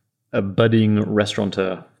give a budding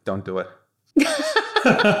restaurateur? Don't do it.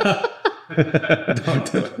 Don't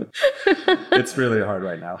do it. It's really hard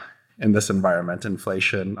right now in this environment.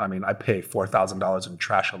 Inflation. I mean, I pay $4,000 in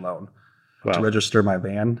trash alone. Wow. To register my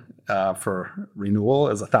van for renewal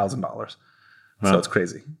is $1,000. Wow. So it's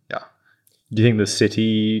crazy. Yeah. Do you think the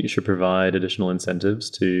city should provide additional incentives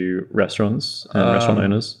to restaurants and restaurant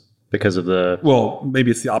owners because of the... Well,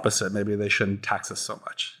 maybe it's the opposite. Maybe they shouldn't tax us so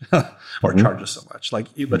much or charge us so much.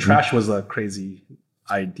 Like the trash was a crazy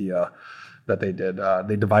idea that they did.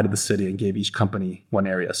 They divided the city and gave each company one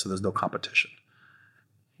area, so there's no competition.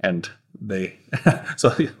 And so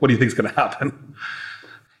what do you think is going to happen?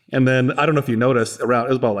 And then I don't know if you noticed, it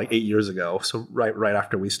was about like 8 years ago. So right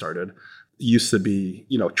after we started, it used to be,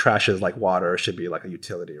 trash is like water. It should be like a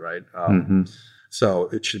utility, right? So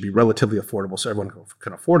it should be relatively affordable so everyone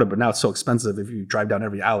can afford it. But now it's so expensive. If you drive down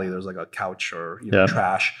every alley, there's like a couch or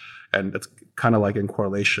trash. And it's kind of like in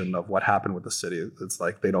correlation of what happened with the city. It's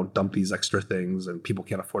like they don't dump these extra things and people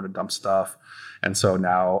can't afford to dump stuff. And so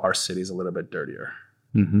now our city is a little bit dirtier.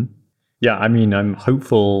 Yeah, I mean, I'm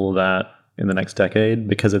hopeful that in the next decade,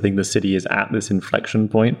 because I think the city is at this inflection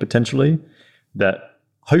point potentially, that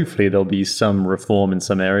hopefully there'll be some reform in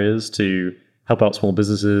some areas to help out small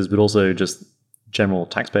businesses, but also just general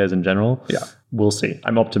taxpayers in general. Yeah. We'll see.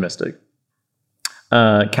 I'm optimistic.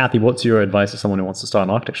 Kathy, what's your advice to someone who wants to start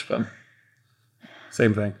an architecture firm?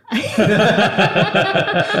 Same thing.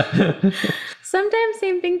 Sometimes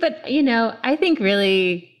same thing, but I think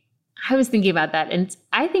really, I was thinking about that, and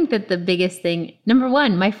I think that the biggest thing, number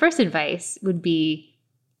one, my first advice would be,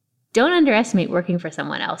 don't underestimate working for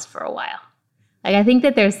someone else for a while. Like, I think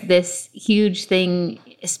that there's this huge thing,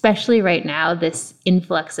 especially right now, this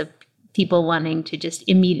influx of people wanting to just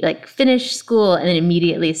immediately finish school and then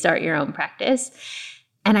immediately start your own practice.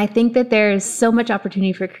 And I think that there's so much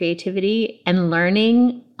opportunity for creativity and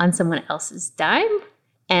learning on someone else's dime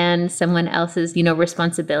and someone else's,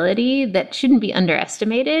 responsibility that shouldn't be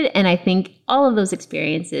underestimated. And I think all of those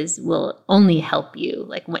experiences will only help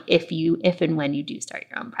you, if and when you do start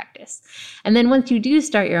your own practice. And then once you do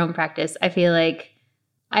start your own practice, I feel like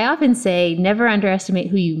I often say never underestimate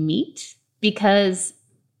who you meet, because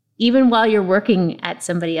even while you're working at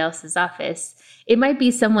somebody else's office, it might be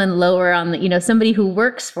someone lower on the, somebody who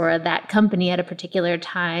works for that company at a particular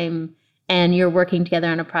time, and you're working together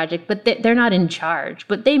on a project, but they're not in charge,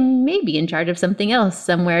 but they may be in charge of something else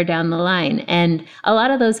somewhere down the line. And a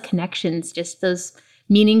lot of those connections, just those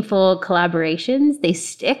meaningful collaborations, they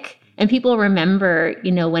stick, and people remember,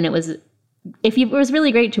 when it was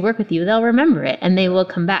really great to work with you, they'll remember it and they will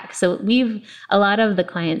come back. So a lot of the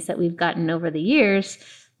clients that we've gotten over the years,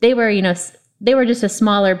 they were just a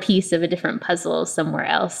smaller piece of a different puzzle somewhere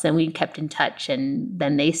else, and we kept in touch, and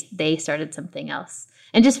then they started something else.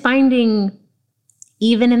 And just finding,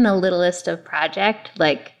 even in the littlest of project,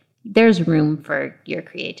 there's room for your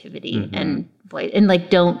creativity and voice, and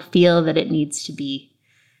don't feel that it needs to be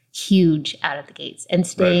huge out of the gates, and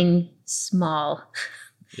staying small.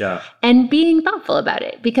 Yeah. And being thoughtful about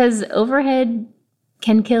it, because overhead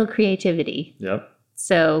can kill creativity. Yep.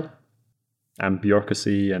 So. And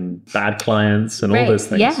bureaucracy and bad clients and all those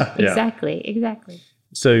things. Yeah, exactly.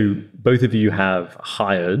 So both of you have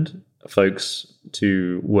hired folks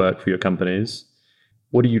to work for your companies.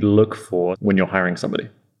 What do you look for when you're hiring somebody?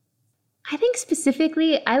 I think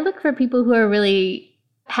specifically, I look for people who are really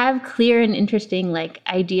have clear and interesting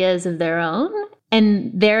ideas of their own,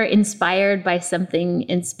 and they're inspired by something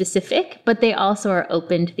in specific, but they also are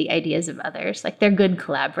open to the ideas of others. They're good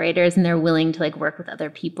collaborators, and they're willing to work with other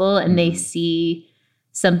people, and they see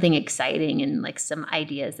something exciting and some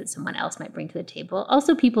ideas that someone else might bring to the table.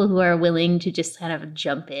 Also, people who are willing to just kind of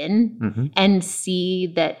jump in and see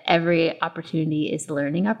that every opportunity is a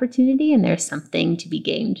learning opportunity, and there's something to be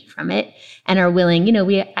gained from it, and are willing,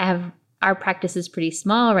 our practice is pretty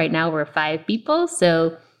small right now. We're 5 people.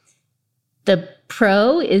 So the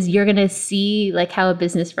pro is you're going to see how a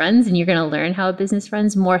business runs, and you're going to learn how a business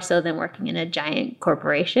runs more so than working in a giant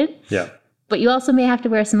corporation. Yeah. But you also may have to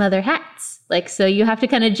wear some other hats. So you have to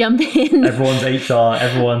kind of jump in. Everyone's HR,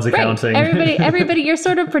 everyone's accounting. Right. Everybody, you're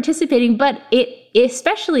sort of participating, but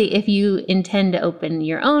especially if you intend to open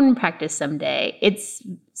your own practice someday, it's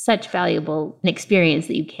such valuable an experience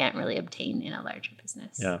that you can't really obtain in a larger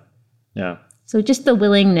business. Yeah. Yeah. So just the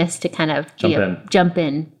willingness to kind of jump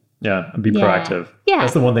in. Yeah. And be proactive. Yeah.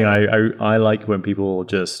 That's the one thing I like, when people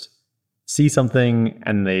just see something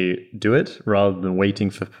and they do it rather than waiting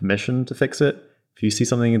for permission to fix it. If you see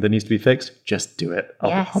something that needs to be fixed, just do it.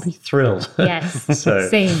 I'll be thrilled. Yes. So,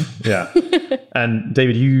 same. Yeah. And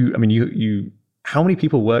David, you how many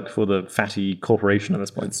people work for the Fatty Corporation at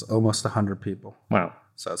this point? It's almost 100 people. Wow.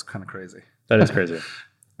 So it's kind of crazy. That is crazy.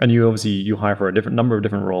 And you hire for a different number of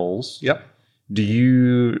different roles. Yep. Do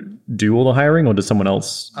you do all the hiring, or does someone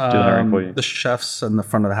else do the hiring for you? The chefs and the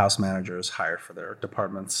front of the house managers hire for their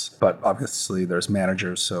departments, but obviously there's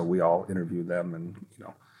managers, so we all interview them, and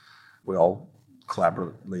we all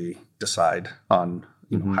collaboratively decide on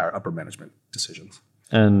higher upper management decisions.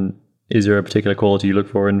 And is there a particular quality you look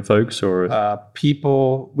for in folks, or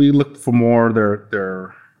people? We look for more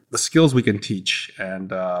their the skills we can teach, and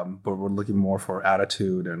but we're looking more for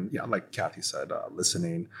attitude and like Kathy said,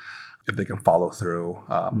 listening. If they can follow through,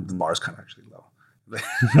 the bar's kind of actually low.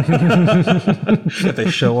 If they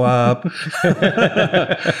show up.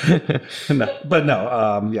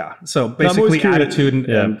 Yeah. So basically attitude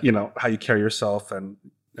and how you carry yourself, and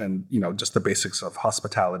just the basics of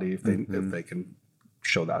hospitality, if they can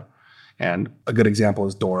show that. And a good example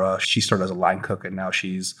is Dora. She started as a line cook, and now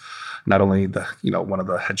she's not only the one of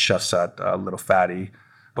the head chefs at Little Fatty,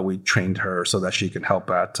 but we trained her so that she can help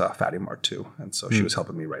at Fatty Mart too. And so she was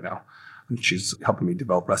helping me right now. And she's helping me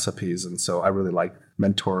develop recipes. And so I really like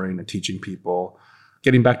mentoring and teaching people.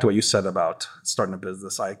 Getting back to what you said about starting a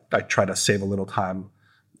business, I try to save a little time,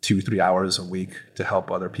 2-3 hours a week, to help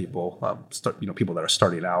other people, people that are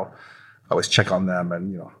starting out. I always check on them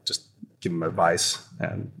and, just give them advice,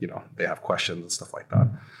 and they have questions and stuff like that.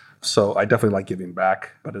 So I definitely like giving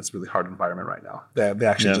back, but it's a really hard environment right now. They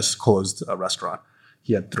actually just closed a restaurant.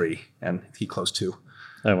 He had 3 and he closed 2.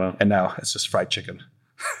 Oh, wow. And now it's just fried chicken.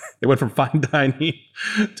 It went from fine dining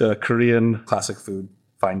to Korean classic food,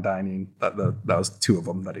 fine dining. That was 2 of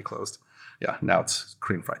them that he closed. Yeah, now it's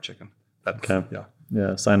Korean fried chicken. Okay. Yeah.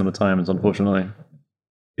 Yeah, sign of the times, unfortunately.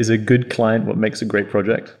 Is a good client what makes a great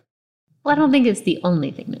project? Well, I don't think it's the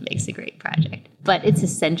only thing that makes a great project, but it's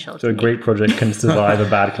essential. So a great project can survive a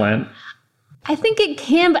bad client? I think it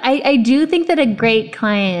can, but I do think that a great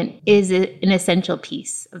client is an essential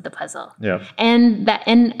piece of the puzzle. Yeah. And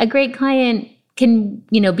a great client can,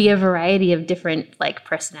 be a variety of different like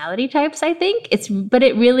personality types, I think. But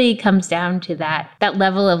it really comes down to that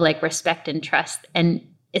level of like respect and trust and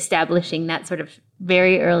establishing that sort of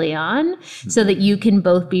very early on so that you can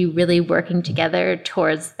both be really working together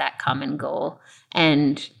towards that common goal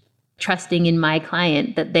and trusting in my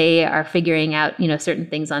client that they are figuring out, certain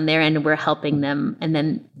things on their end and we're helping them, and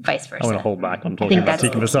then vice versa. I want to hold back on talking about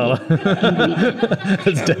tikka masala.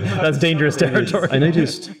 That's dangerous territory. I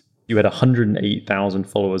noticed you had 108,000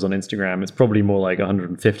 followers on Instagram. It's probably more like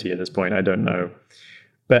 150 at this point. I don't know.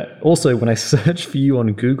 But also when I search for you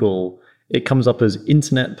on Google, it comes up as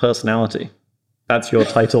internet personality. That's your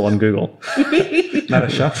title on Google. Not a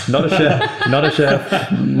chef? Not a chef. Not a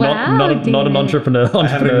chef. Wow, not an entrepreneur. I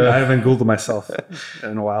haven't Googled myself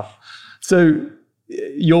in a while. So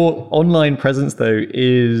your online presence, though,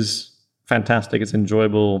 is fantastic. It's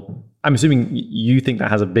enjoyable. I'm assuming you think that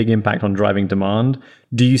has a big impact on driving demand.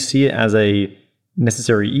 Do you see it as a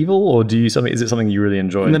necessary evil, or is it something you really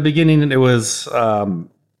enjoy? In the beginning, it was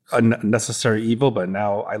a necessary evil, but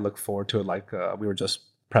now I look forward to it like we were just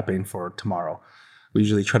prepping for tomorrow. We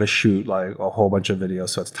usually try to shoot like a whole bunch of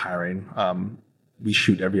videos, so it's tiring. We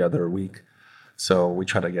shoot every other week. So we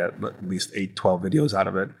try to get at least 8, 12 videos out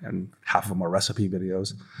of it, and half of them are recipe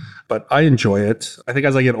videos. But I enjoy it. I think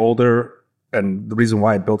as I get older, and the reason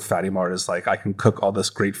why I built Fatty Mart is like I can cook all this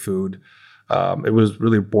great food. It was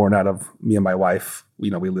really born out of me and my wife. We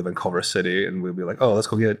live in Culver City, and we'd be like, oh, let's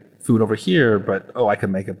go get food over here, but I can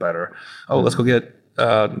make it better. Oh, let's go get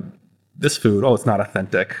this food. Oh, it's not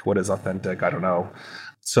authentic. What is authentic? I don't know.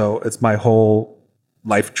 So it's my whole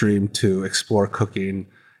life dream to explore cooking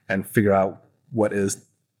and figure out what is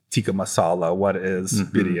tikka masala, what is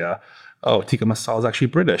birria. Oh, tikka masala is actually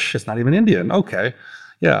British. It's not even Indian. Okay.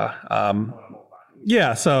 Yeah.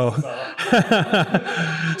 So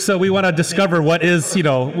so we want to discover what is,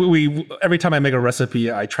 we every time I make a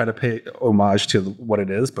recipe, I try to pay homage to what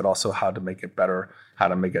it is, but also how to make it better, how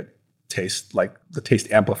to make it taste like the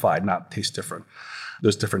taste amplified, not taste different.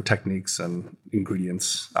 There's different techniques and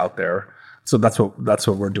ingredients out there. So that's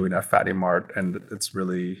what we're doing at Fatty Mart, and it's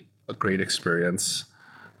really a great experience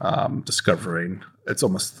discovering. It's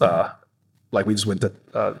almost like we just went to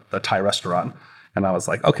a Thai restaurant, and I was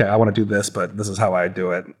like, okay, I want to do this, but this is how I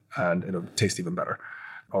do it, and it'll taste even better.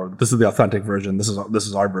 Or this is the authentic version. This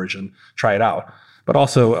is our version. Try it out. But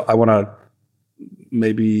also, I want to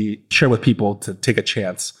maybe share with people to take a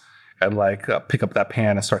chance and like pick up that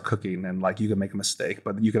pan and start cooking. And like you can make a mistake,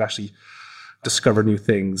 but you can actually discover new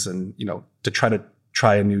things, and to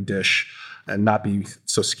try a new dish and not be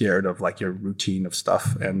so scared of like your routine of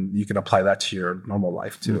stuff. And you can apply that to your normal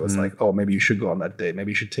life too. It's like, oh, maybe you should go on that date.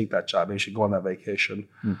 Maybe you should take that job. Maybe you should go on that vacation.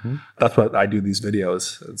 That's what I do these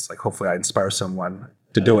videos. It's like, hopefully I inspire someone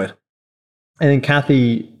to do it. And then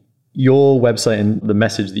Kathy, your website and the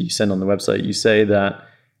message that you send on the website, you say that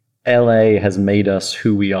LA has made us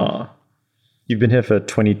who we are. You've been here for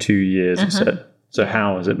 22 years, you said. So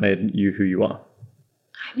how has it made you who you are?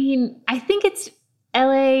 I mean, I think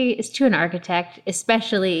LA is to an architect,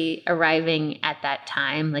 especially arriving at that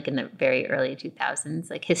time, like in the very early 2000s,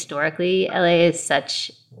 like historically, LA is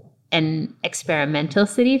such an experimental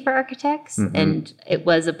city for architects, and it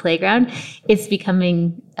was a playground. It's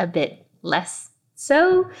becoming a bit less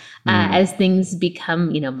so as things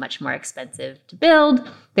become, much more expensive to build.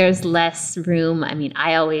 There's less room. I mean,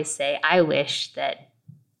 I always say I wish that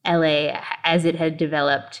LA, as it had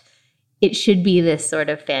developed, it should be this sort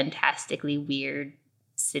of fantastically weird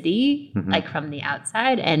city, like from the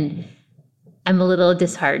outside. And I'm a little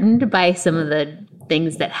disheartened by some of the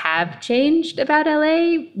things that have changed about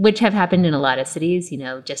LA, which have happened in a lot of cities,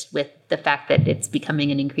 just with the fact that it's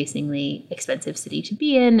becoming an increasingly expensive city to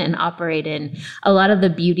be in and operate in. A lot of the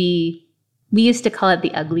beauty, we used to call it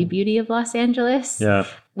the ugly beauty of Los Angeles,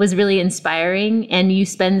 was really inspiring. And you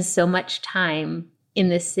spend so much time in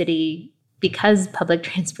this city because public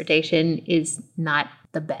transportation is not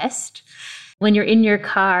the best. when you're in your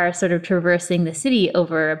car sort of traversing the city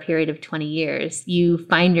over a period of 20 years, you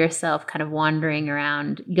find yourself kind of wandering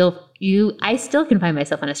around. I still can find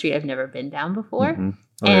myself on a street I've never been down before. Mm-hmm.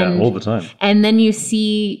 Yeah, all the time. And then you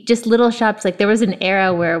see just little shops. Like there was an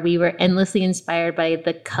era where we were endlessly inspired by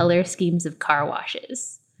the color schemes of car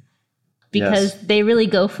washes because they really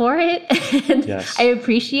go for it. And I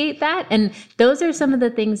appreciate that. And those are some of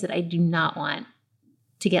the things that I do not want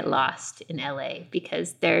to get lost in LA,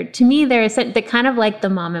 because they're kind of like the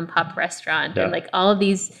mom and pop restaurant and like all of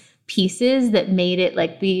these pieces that made it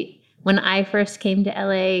like when I first came to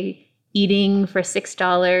LA, eating for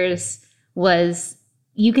 $6 was,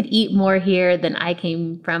 you could eat more here than I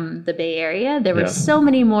came from the Bay Area. There were so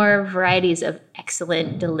many more varieties of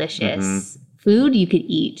excellent, delicious food you could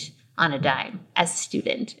eat on a dime as a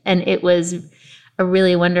student. And it was a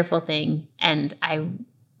really wonderful thing. And I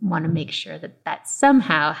want to make sure that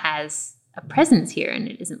somehow has a presence here and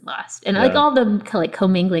it isn't lost. And like all the like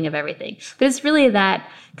commingling of everything. But it's really that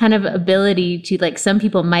kind of ability to, like, some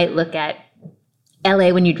people might look at LA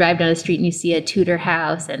when you drive down the street and you see a Tudor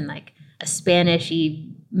house and like a Spanish-y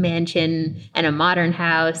mansion and a modern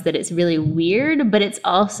house, that it's really weird, but it's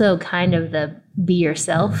also kind of the be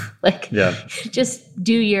yourself. Like, just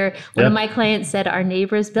do one of my clients said our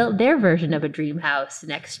neighbors built their version of a dream house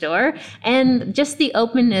next door. And just the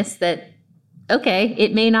openness that, okay,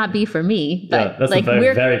 it may not be for me, but that's like a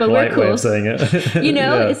very polite way of saying it.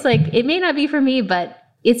 It's like, it may not be for me, but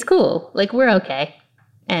it's cool. Like, we're okay.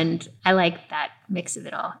 And I like that mix of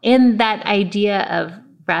it all. And that idea of,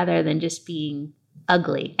 rather than just being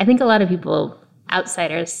ugly. I think a lot of people,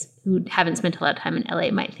 outsiders who haven't spent a lot of time in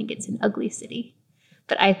LA, might think it's an ugly city.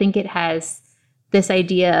 But I think it has this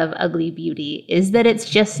idea of ugly beauty, is that it's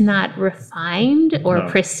just not refined or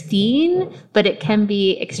pristine, but it can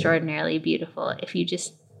be extraordinarily beautiful if you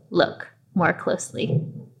just look more closely.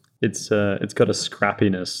 It's got a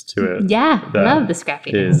scrappiness to it. Yeah, I love the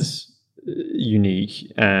scrappiness. Is unique.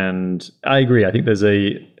 And I agree. I think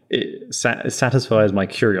it satisfies my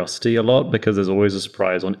curiosity a lot, because there's always a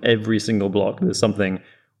surprise on every single block. There's something,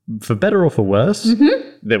 for better or for worse,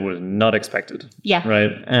 that was not expected. Yeah.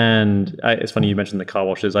 Right. And it's funny you mentioned the car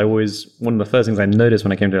washes. One of the first things I noticed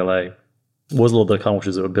when I came to LA was a lot of the car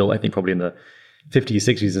washes that were built, I think probably in the 50s,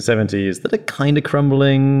 60s, and 70s, that are kind of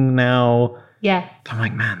crumbling now. Yeah. I'm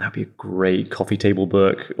like, man, that'd be a great coffee table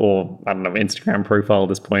book, or I don't know, Instagram profile at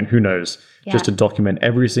this point. Who knows? Just to document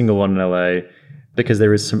every single one in LA. Because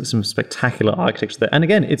there is some spectacular architecture there. And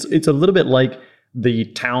again, it's a little bit like the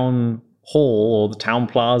town hall or the town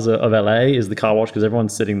plaza of LA is the car wash, because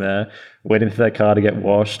everyone's sitting there waiting for their car to get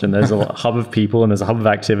washed, and there's a hub of people and there's a hub of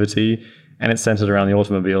activity, and it's centered around the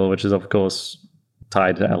automobile, which is, of course,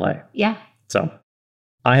 tied to LA. Yeah. So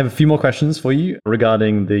I have a few more questions for you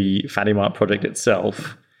regarding the Fatty Mart project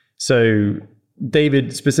itself. So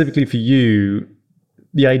David, specifically for you,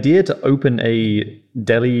 the idea to open a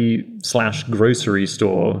deli/grocery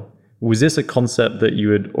store, was this a concept that you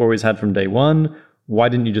had always had from day one? Why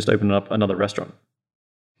didn't you just open up another restaurant?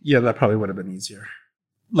 Yeah, that probably would have been easier.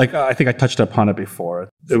 Like, I think I touched upon it before.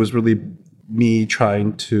 It was really me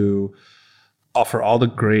trying to offer all the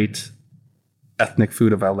great ethnic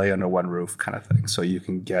food of LA under one roof, kind of thing. So you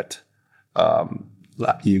can get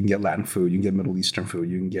Latin food, you can get Middle Eastern food,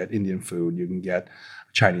 you can get Indian food, you can get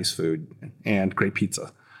Chinese food, and great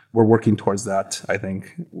pizza. We're working towards that. I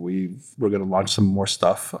think we're going to launch some more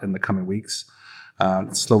stuff in the coming weeks,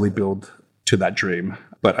 slowly build to that dream.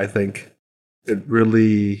 But I think it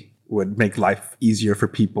really would make life easier for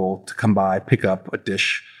people to come by, pick up a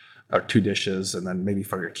dish or two dishes, and then maybe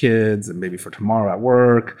for your kids and maybe for tomorrow at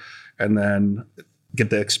work, and then get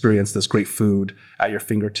to experience this great food at your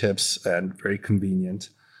fingertips and very convenient.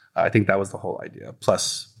 I think that was the whole idea.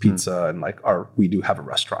 Plus pizza and we do have a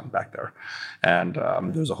restaurant back there, and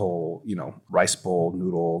there's a whole rice bowl,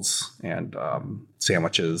 noodles, and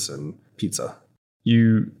sandwiches and pizza.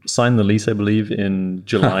 You signed the lease, I believe, in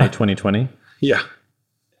July 2020. Yeah.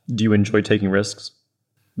 Do you enjoy taking risks?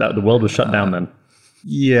 The world was shut down then.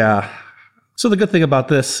 Yeah. So the good thing about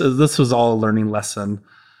this is this was all a learning lesson.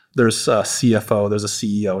 There's a CFO, there's a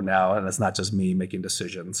CEO now, and it's not just me making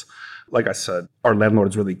decisions. Like I said, our landlord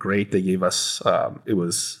is really great. They gave us, it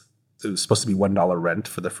was supposed to be $1 rent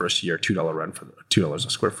for the first year, $2 rent for $2 a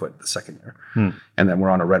square foot the second year. And then we're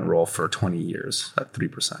on a rent roll for 20 years at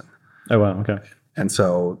 3%. Oh, wow. Okay. And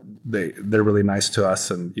so they're really nice to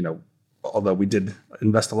us. And, although we did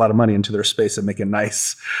invest a lot of money into their space and make it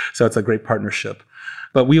nice. So it's a great partnership.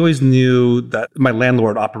 But we always knew that my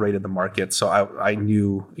landlord operated the market. So I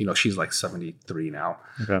knew, she's like 73 now.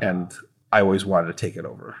 Okay. And I always wanted to take it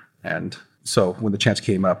over. And so when the chance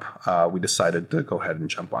came up, we decided to go ahead and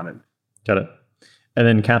jump on it. Got it. And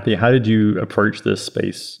then Kathy, how did you approach this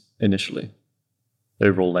space initially? The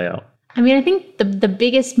overall layout? I mean, I think the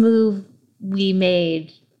biggest move we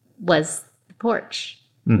made was the porch,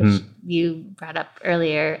 which you brought up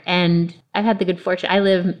earlier. And I've had the good fortune. I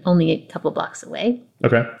live only a couple blocks away.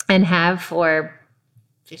 Okay. And have for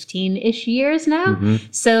 15-ish years now.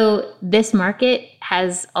 So this market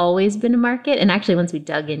has always been a market. And actually, once we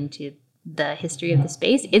dug into the history of the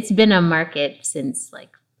space, it's been a market since like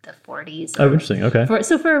the 40s. Oh, interesting. Okay.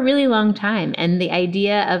 For a really long time. And the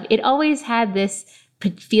idea of it always had this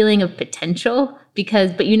feeling of potential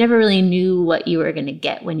but you never really knew what you were going to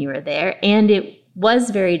get when you were there. And it was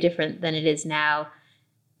very different than it is now,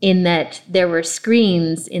 in that there were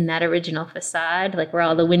screens in that original facade, like where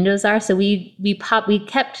all the windows are. So we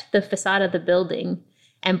kept the facade of the building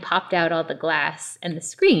and popped out all the glass and the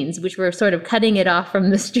screens, which were sort of cutting it off from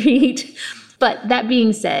the street. But that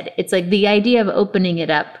being said, it's like the idea of opening it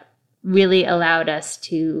up really allowed us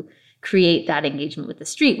to create that engagement with the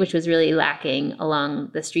street, which was really lacking along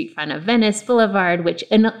the street front of Venice Boulevard, which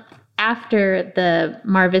after the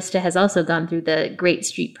Mar Vista has also gone through the Great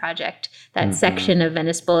Street Project, that section of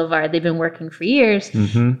Venice Boulevard, they've been working for years.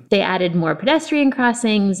 They added more pedestrian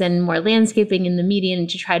crossings and more landscaping in the median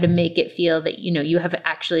to try to make it feel that, you know, you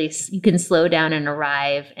can slow down and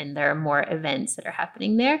arrive, and there are more events that are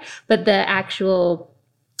happening there. But the actual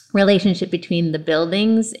relationship between the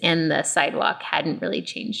buildings and the sidewalk hadn't really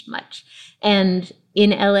changed much. And in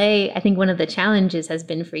LA, I think one of the challenges has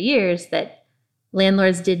been for years that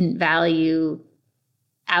landlords didn't value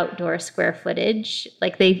outdoor square footage.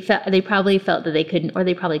 Like they probably felt that they couldn't, or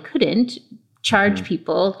they probably couldn't charge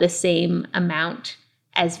people the same amount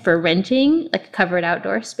as for renting like a covered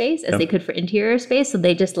outdoor space as they could for interior space. So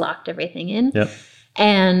they just locked everything in.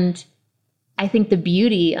 And I think the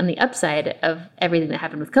beauty on the upside of everything that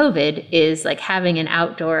happened with COVID is like having an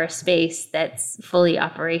outdoor space that's fully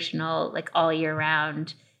operational, like all year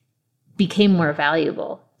round, became more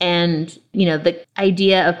valuable. And, you know, the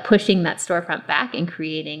idea of pushing that storefront back and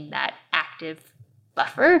creating that active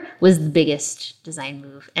buffer was the biggest design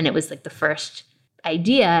move. And it was like the first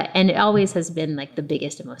idea. And it always has been like the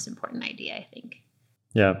biggest and most important idea, I think.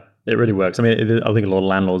 Yeah, it really works. I mean, I think a lot of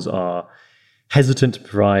landlords are hesitant to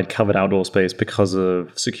provide covered outdoor space because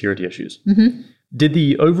of security issues. Did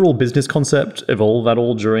the overall business concept evolve at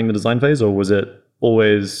all during the design phase, or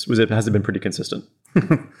has it been pretty consistent?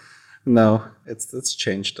 No, it's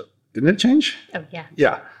changed. Didn't it change? Oh, yeah.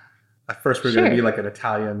 Yeah. At first, we were going to be like an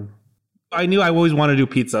Italian. I knew I always wanted to do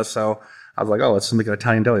pizza, so I was like, oh, let's just make an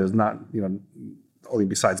Italian deli. It was not, you know, only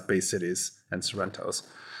besides Bay Cities and Sorrento's.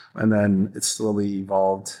 And then it slowly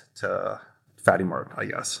evolved to Fatty Mart, I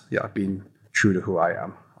guess. Yeah, being true to who I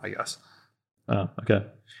am, I guess. Oh, okay.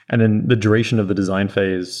 And then the duration of the design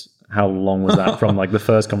phase, how long was that from like the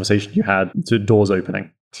first conversation you had to doors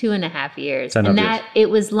opening? 2.5 years. And that it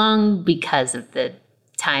was long because of the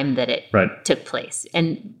time that it took place.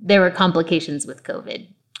 And there were complications with COVID,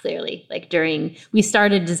 clearly. Like we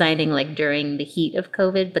started designing like during the heat of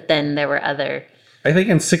COVID, but then there were other I think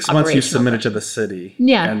in 6 months you submitted to the city.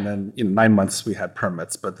 Yeah. And then 9 months we had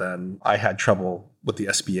permits, but then I had trouble with the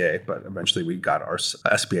SBA, but eventually we got our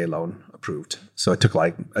SBA loan approved. So it took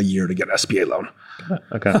like a year to get an SBA loan.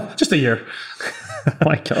 Okay. Just a year. Oh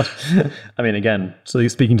my God. I mean, again, so you're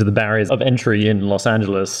speaking to the barriers of entry in Los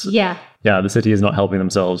Angeles. Yeah. Yeah, the city is not helping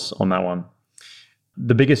themselves on that one.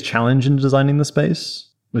 The biggest challenge in designing the space,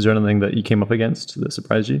 was there anything that you came up against that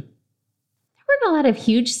surprised you? A lot of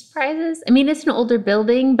huge surprises. I mean, it's an older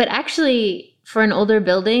building, but actually for an older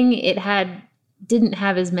building, didn't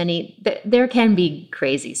have as many. There can be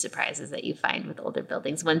crazy surprises that you find with older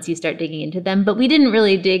buildings once you start digging into them, but we didn't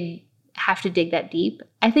really have to dig that deep.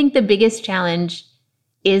 I think the biggest challenge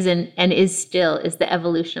is the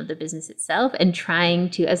evolution of the business itself, and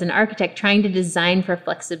as an architect, trying to design for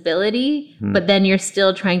flexibility, but then you're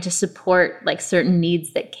still trying to support like certain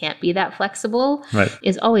needs that can't be that flexible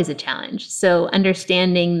is always a challenge. So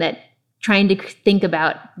understanding that, trying to think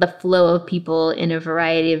about the flow of people in a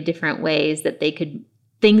variety of different ways,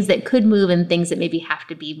 things that could move and things that maybe have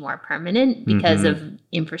to be more permanent because of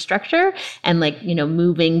infrastructure, and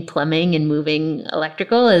moving plumbing and moving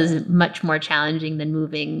electrical is much more challenging than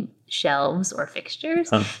moving shelves or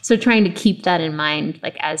fixtures. So trying to keep that in mind,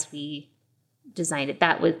 like as we designed it,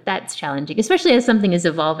 that's challenging, especially as something is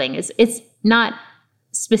evolving. It's not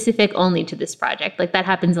specific only to this project. Like that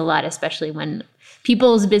happens a lot, especially when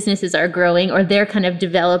people's businesses are growing or they're kind of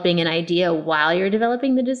developing an idea while you're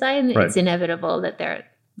developing the design. It's inevitable that they're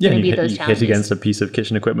going to be those challenges. Hit against a piece of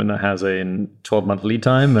kitchen equipment that has a 12-month lead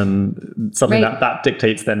time, and something that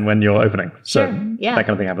dictates then when you're opening. So that kind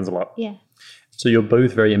of thing happens a lot. Yeah. So you're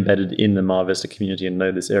both very embedded in the Mar Vista community and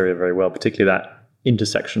know this area very well, particularly that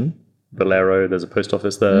intersection, Valero, there's a post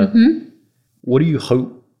office there. Mm-hmm. What do you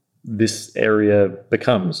hope this area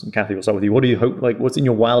becomes? And Kathy, we'll start with you. What do you hope, like, what's in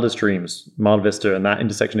your wildest dreams, Mar Vista and that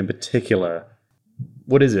intersection in particular?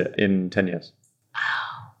 What is it in 10 years?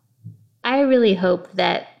 I really hope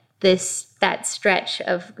that that stretch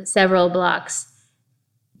of several blocks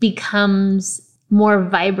becomes more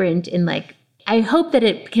vibrant in like, I hope that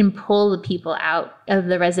it can pull the people out of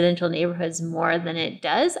the residential neighborhoods more than it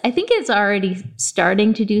does. I think it's already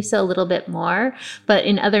starting to do so a little bit more, but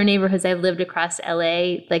in other neighborhoods I've lived across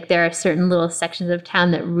LA, like there are certain little sections of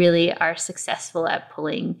town that really are successful at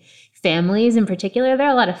pulling families in particular. There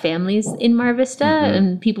are a lot of families in Mar Vista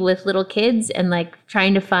and people with little kids, and like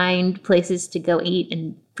trying to find places to go eat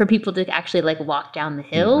and for people to actually like walk down the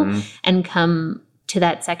hill and come to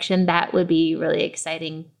that section. That would be really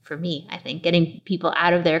exciting for me, I think, getting people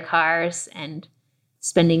out of their cars and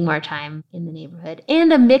spending more time in the neighborhood.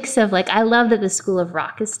 And a mix of like, I love that the School of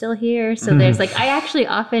Rock is still here. So there's like,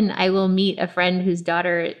 I will meet a friend whose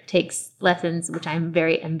daughter takes lessons, which I'm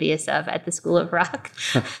very envious of, at the School of Rock.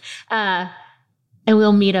 And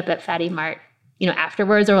we'll meet up at Fatty Mart,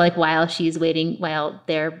 afterwards, or like while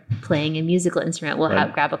they're playing a musical instrument, we'll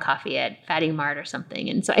grab a coffee at Fatty Mart or something.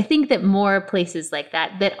 And so I think that more places like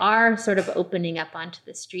that are sort of opening up onto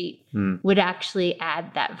the street would actually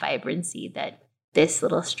add that vibrancy that this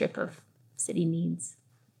little strip of city needs.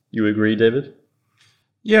 You agree, David?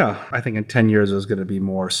 Yeah, I think in 10 years there's going to be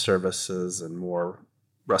more services and more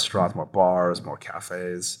restaurants, more bars, more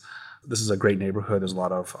cafes. This is a great neighborhood. There's a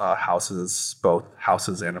lot of houses, both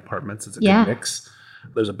houses and apartments. It's a good mix.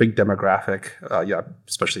 There's a big demographic,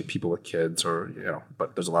 especially people with kids,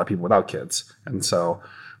 but there's a lot of people without kids. And so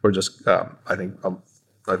we're just, I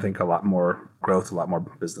think a lot more growth, a lot more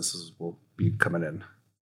businesses will be coming in.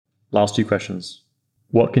 Last two questions.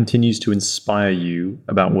 What continues to inspire you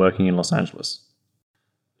about working in Los Angeles?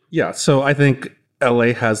 Yeah, so I think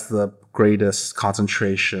LA has the greatest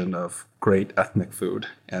concentration of great ethnic food.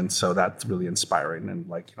 And so that's really inspiring. And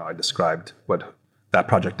I described what that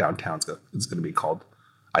project downtown is going to be called.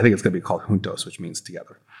 I think it's going to be called Juntos, which means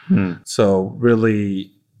together. So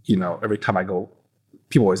really, every time I go,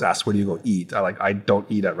 people always ask, where do you go eat? I don't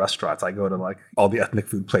eat at restaurants. I go to all the ethnic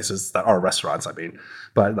food places that are restaurants,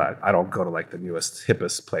 but I don't go to the newest,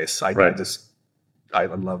 hippest place. I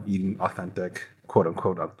love eating authentic, quote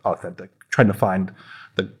unquote, authentic, trying to find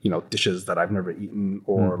the, dishes that I've never eaten,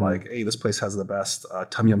 or hey, this place has the best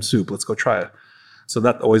tom yum soup. Let's go try it. So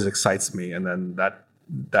that always excites me. And then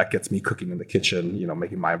that gets me cooking in the kitchen,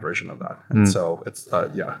 making my version of that. And so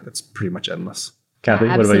it's pretty much endless. Kathy,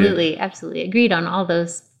 what about you? Absolutely. Agreed on all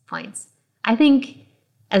those points. I think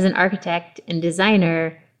as an architect and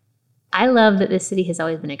designer, I love that this city has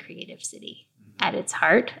always been a creative city at its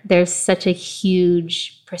heart. There's such a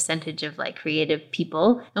huge percentage of creative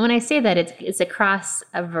people. And when I say that, it's across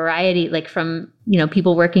a variety, from,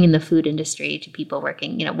 people working in the food industry to people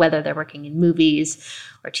working, whether they're working in movies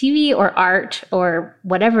or TV or art or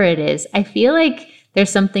whatever it is. I feel like there's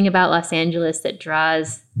something about Los Angeles that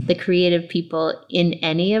draws the creative people in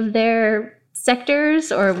any of their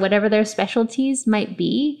sectors or whatever their specialties might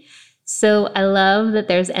be. So I love that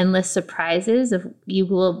there's endless surprises of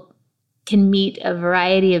can meet a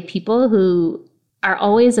variety of people who are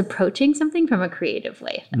always approaching something from a creative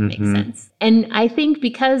way, if that makes sense. And I think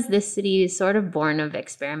because this city is sort of born of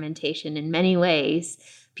experimentation in many ways,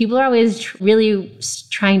 people are always really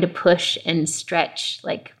trying to push and stretch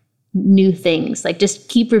new things, just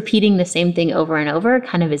keep repeating the same thing over and over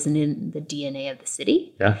kind of isn't in the DNA of the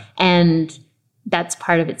city. Yeah. And that's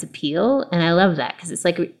part of its appeal. And I love that because it's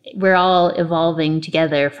we're all evolving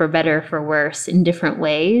together for better, for worse in different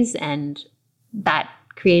ways. And that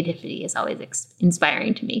creativity is always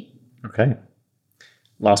inspiring to me. Okay.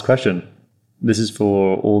 Last question. This is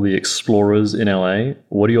for all the explorers in LA.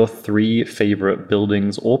 What are your 3 favorite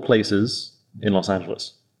buildings or places in Los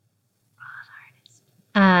Angeles?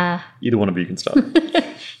 Either one of you can start.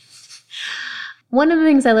 One of the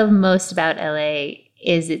things I love most about LA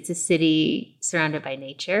is it's a city surrounded by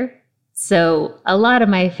nature. So a lot of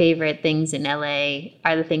my favorite things in LA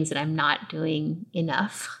are the things that I'm not doing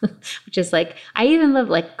enough, which is I even love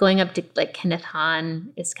going up to Kenneth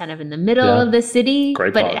Hahn is kind of in the middle of the city,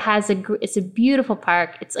 Great but park. it's a beautiful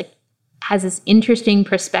park. It's has this interesting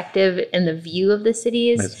perspective, and the view of the city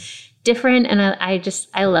is different. And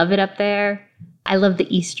I love it up there. I love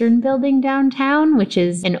the Eastern Building downtown, which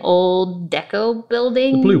is an old deco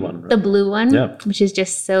building. The blue one, right? The blue one, Yeah. which is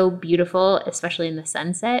just so beautiful, especially in the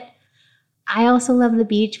sunset. I also love the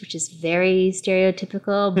beach, which is very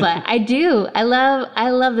stereotypical, but I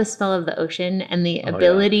love the smell of the ocean and the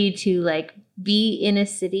ability to like be in a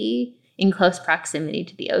city in close proximity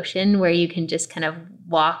to the ocean where you can just kind of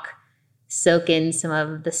walk, soak in some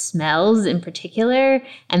of the smells in particular,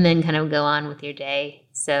 and then kind of go on with your day.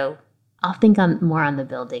 So I'll think more on the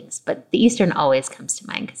buildings, but the Eastern always comes to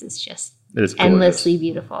mind because it's just endlessly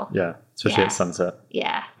beautiful. Yeah, especially at sunset.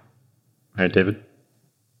 Yeah. All right, David?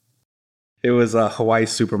 It was a Hawaii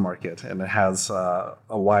supermarket, and it has a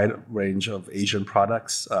wide range of Asian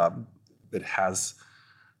products. It has,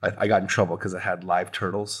 I got in trouble because it had live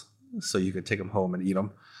turtles, so you could take them home and eat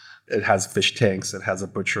them. It has fish tanks. It has a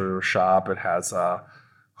butcher shop. It has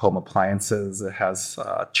home appliances. It has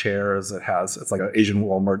chairs. It's like an Asian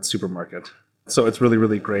Walmart supermarket. So it's really,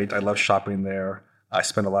 really great. I love shopping there. I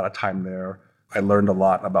spend a lot of time there. I learned a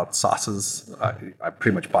lot about sauces. I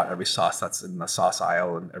pretty much bought every sauce that's in the sauce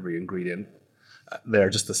aisle and every ingredient there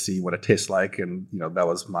just to see what it tastes like. And, that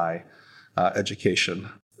was my education.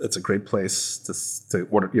 It's a great place to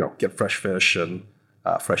order, get fresh fish and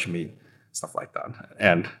fresh meat, stuff like that.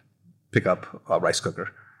 And pick up a rice cooker.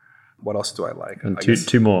 What else do I like? And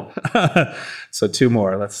two more. So 2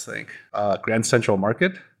 more, let's think. Grand Central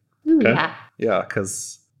Market. Ooh, okay. Yeah,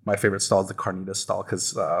 because my favorite stall is the carnitas stall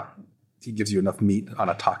because he gives you enough meat on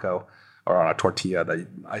a taco or on a tortilla that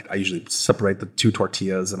I usually separate the 2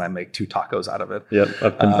 tortillas and I make 2 tacos out of it. Yep,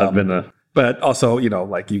 I've been there. But also,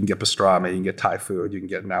 like you can get pastrami, you can get Thai food, you can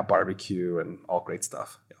get now barbecue and all great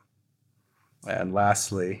stuff. Yeah. And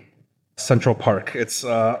lastly, Central Park. It's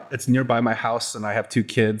nearby my house and I have 2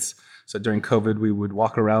 kids. So during COVID, we would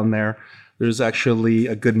walk around there. There's actually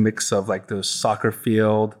a good mix of like the soccer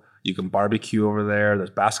field. You can barbecue over there.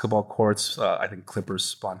 There's basketball courts. I think Clippers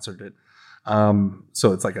sponsored it.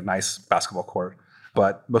 So it's like a nice basketball court.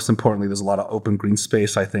 But most importantly, there's a lot of open green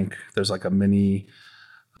space. I think there's like a mini,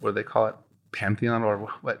 what do they call it? Pantheon or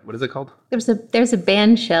what is it called? There's a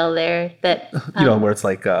band shell there that where it's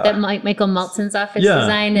like that Michael Maltson's office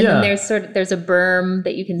designed, and then there's a berm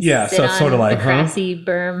that you can sit so it's on, sort of like a grassy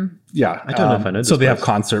berm. Yeah, I don't know if I know this So they place. have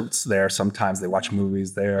concerts there. Sometimes they watch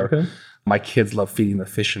movies there. Okay. My kids love feeding the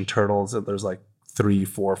fish and turtles. There's like 3,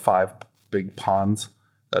 4, 5 big ponds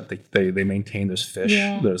that they maintain. There's fish.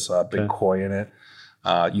 Yeah. There's a big koi in it.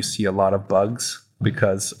 You see a lot of bugs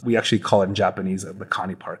because we actually call it in Japanese the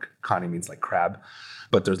kani park. Kani means like crab,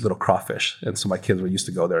 but there's little crawfish. And so my kids used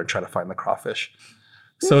to go there and try to find the crawfish.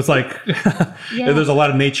 So it's like there's a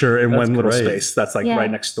lot of nature in one little space that's like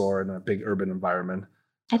right next door in a big urban environment.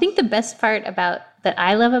 I think the best part that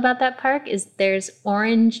I love about that park is there's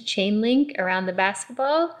orange chain link around the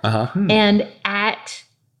basketball. And at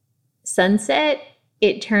sunset,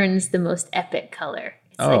 it turns the most epic color.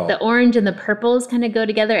 It's like the orange and the purples kind of go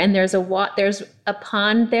together, and there's a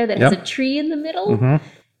pond there that has a tree in the middle,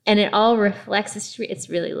 and it all reflects the tree. It's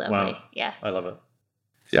really lovely. Wow. Yeah. I love it.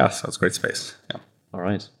 Yeah, so it's great space. Yeah. All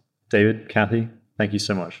right. David, Kathy, thank you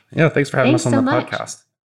so much. Yeah, thanks for having us on so the much. podcast.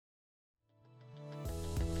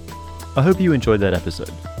 I hope you enjoyed that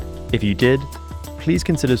episode. If you did, please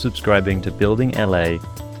consider subscribing to Building LA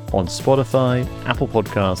on Spotify, Apple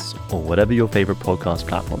Podcasts, or whatever your favorite podcast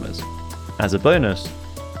platform is. As a bonus,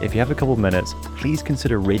 if you have a couple minutes, please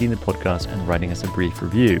consider rating the podcast and writing us a brief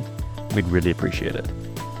review. We'd really appreciate it.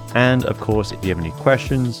 And of course, if you have any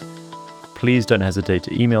questions, please don't hesitate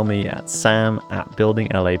to email me at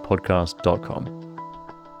sam@buildinglapodcast.com.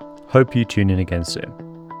 Hope you tune in again soon.